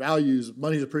get their values,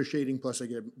 money's appreciating, plus they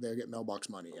get mailbox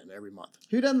money in every month.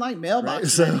 Who doesn't like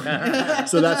mailbox? Right?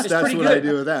 So that's what good. I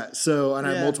do with that. So and I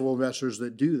have Yeah. multiple investors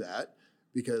that do that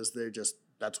because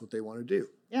that's what they want to do.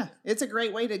 Yeah, it's a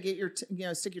great way to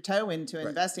get stick your toe into Right.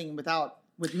 investing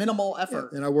with minimal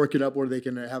effort. And I work it up where they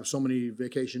can have so many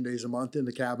vacation days a month in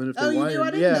the cabin if they Oh, you want. do?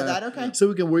 I didn't know that. Okay.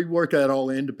 So we work that all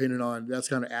in depending on, that's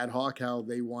kind of ad hoc how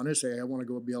they want to say, I want to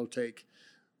go be able to take,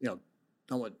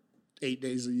 I want 8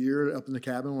 days a year up in the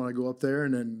cabin when I go up there.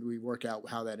 And then we work out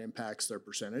how that impacts their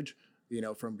percentage,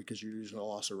 because you're using a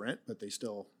loss of rent, but they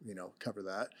still, cover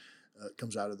that. It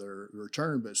comes out of their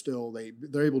return, but still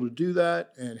they're able to do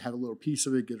that and have a little piece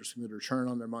of it, get some good return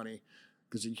on their money.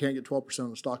 Because you can't get 12%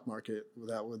 on the stock market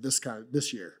with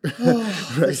this year.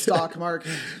 The stock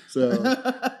market. So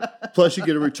plus you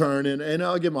get a return, and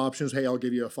I'll give them options. Hey, I'll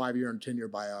give you a 5-year and 10-year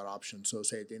buyout option. So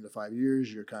say at the end of 5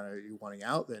 years, you're wanting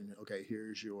out, then okay,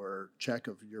 here's your check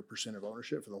of your percent of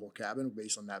ownership for the whole cabin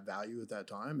based on that value at that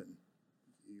time, and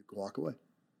you can walk away.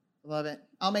 Love it.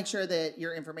 I'll make sure that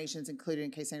your information is included in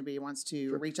case anybody wants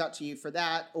to reach out to you for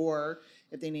that, or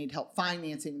if they need help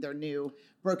financing their new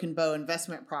Broken Bow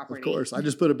investment property. Of course. I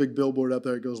just put a big billboard up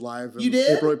there. It goes live. You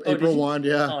did? April 1,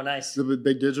 yeah. Oh, nice. The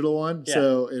big digital one. Yeah.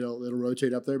 So it'll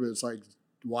rotate up there, but it's like,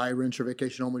 why rent your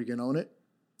vacation home when you can own it?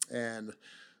 And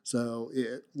so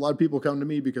a lot of people come to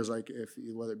me because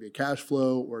whether it be a cash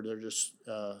flow or they're just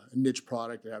a niche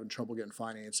product, they're having trouble getting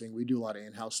financing. We do a lot of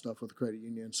in-house stuff with the credit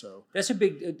union. So That's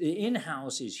the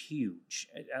in-house is huge.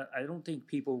 I don't think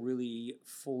people really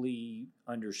fully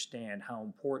understand how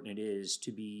important it is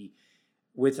to be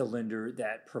with a lender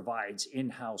that provides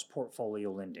in-house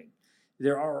portfolio lending.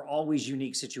 There are always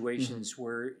unique situations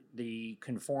where the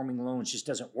conforming loans just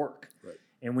doesn't work. Right.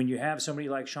 And when you have somebody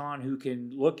like Shaun who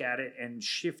can look at it and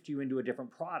shift you into a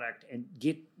different product and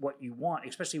get what you want,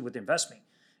 especially with investing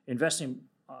investment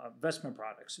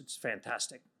products, it's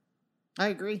fantastic. I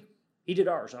agree. He did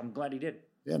ours. I'm glad he did.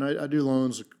 yeah, and I do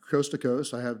loans coast to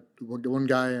coast. I have one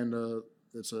guy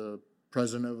that's a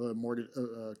president of a mortgage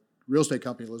real estate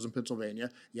company, lives in Pennsylvania.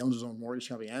 He owns his own mortgage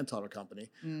company and title company,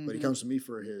 but he comes to me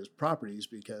for his properties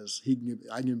because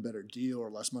I can better deal or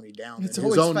less money down It's than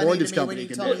his always own funny mortgage to me when company you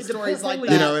can tell do. me stories like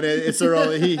that. And it's their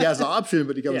own, he has the option,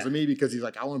 but he comes Yeah. to me because he's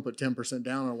like, I want to put 10%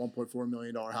 down on a $1.4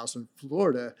 million house in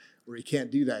Florida where he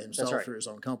can't do that himself right. for his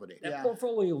own company. That Yeah.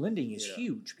 portfolio lending is Yeah.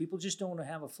 huge. People just don't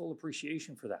have a full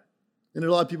appreciation for that. And a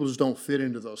lot of people just don't fit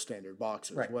into those standard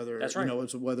boxes, Right. whether That's right.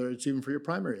 whether it's even for your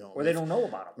primary home. Or they don't know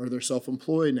about them. Or they're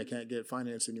self-employed and they can't get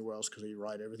financed anywhere else because they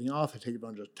write everything off. They take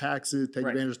advantage of taxes,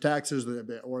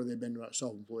 or they've been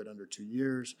self-employed under 2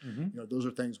 years. Those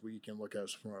are things we can look at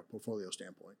from a portfolio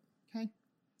standpoint. Okay.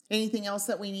 Anything else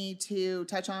that we need to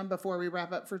touch on before we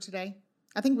wrap up for today?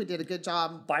 I think we did a good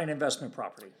job. Buy an investment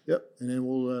property. Yep. And then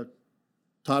we'll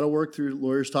title work through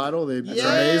Lawyers Title. They're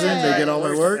Yeah. amazing. They get all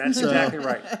my work. That's so. exactly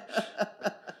right.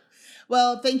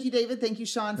 Well, thank you, David. Thank you,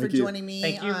 Shaun, for Thank you. joining me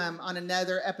Thank you. on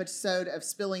another episode of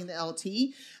Spilling the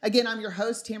LT. Again, I'm your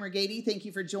host, Tamera Gaede. Thank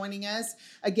you for joining us.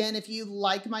 Again, if you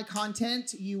like my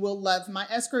content, you will love my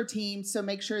escrow team, so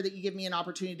make sure that you give me an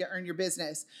opportunity to earn your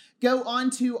business. Go on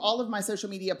to all of my social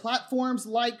media platforms,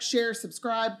 like, share,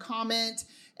 subscribe, comment,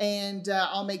 and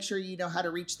I'll make sure you know how to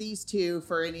reach these two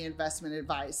for any investment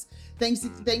advice.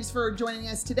 Thanks for joining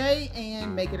us today,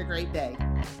 and make it a great day.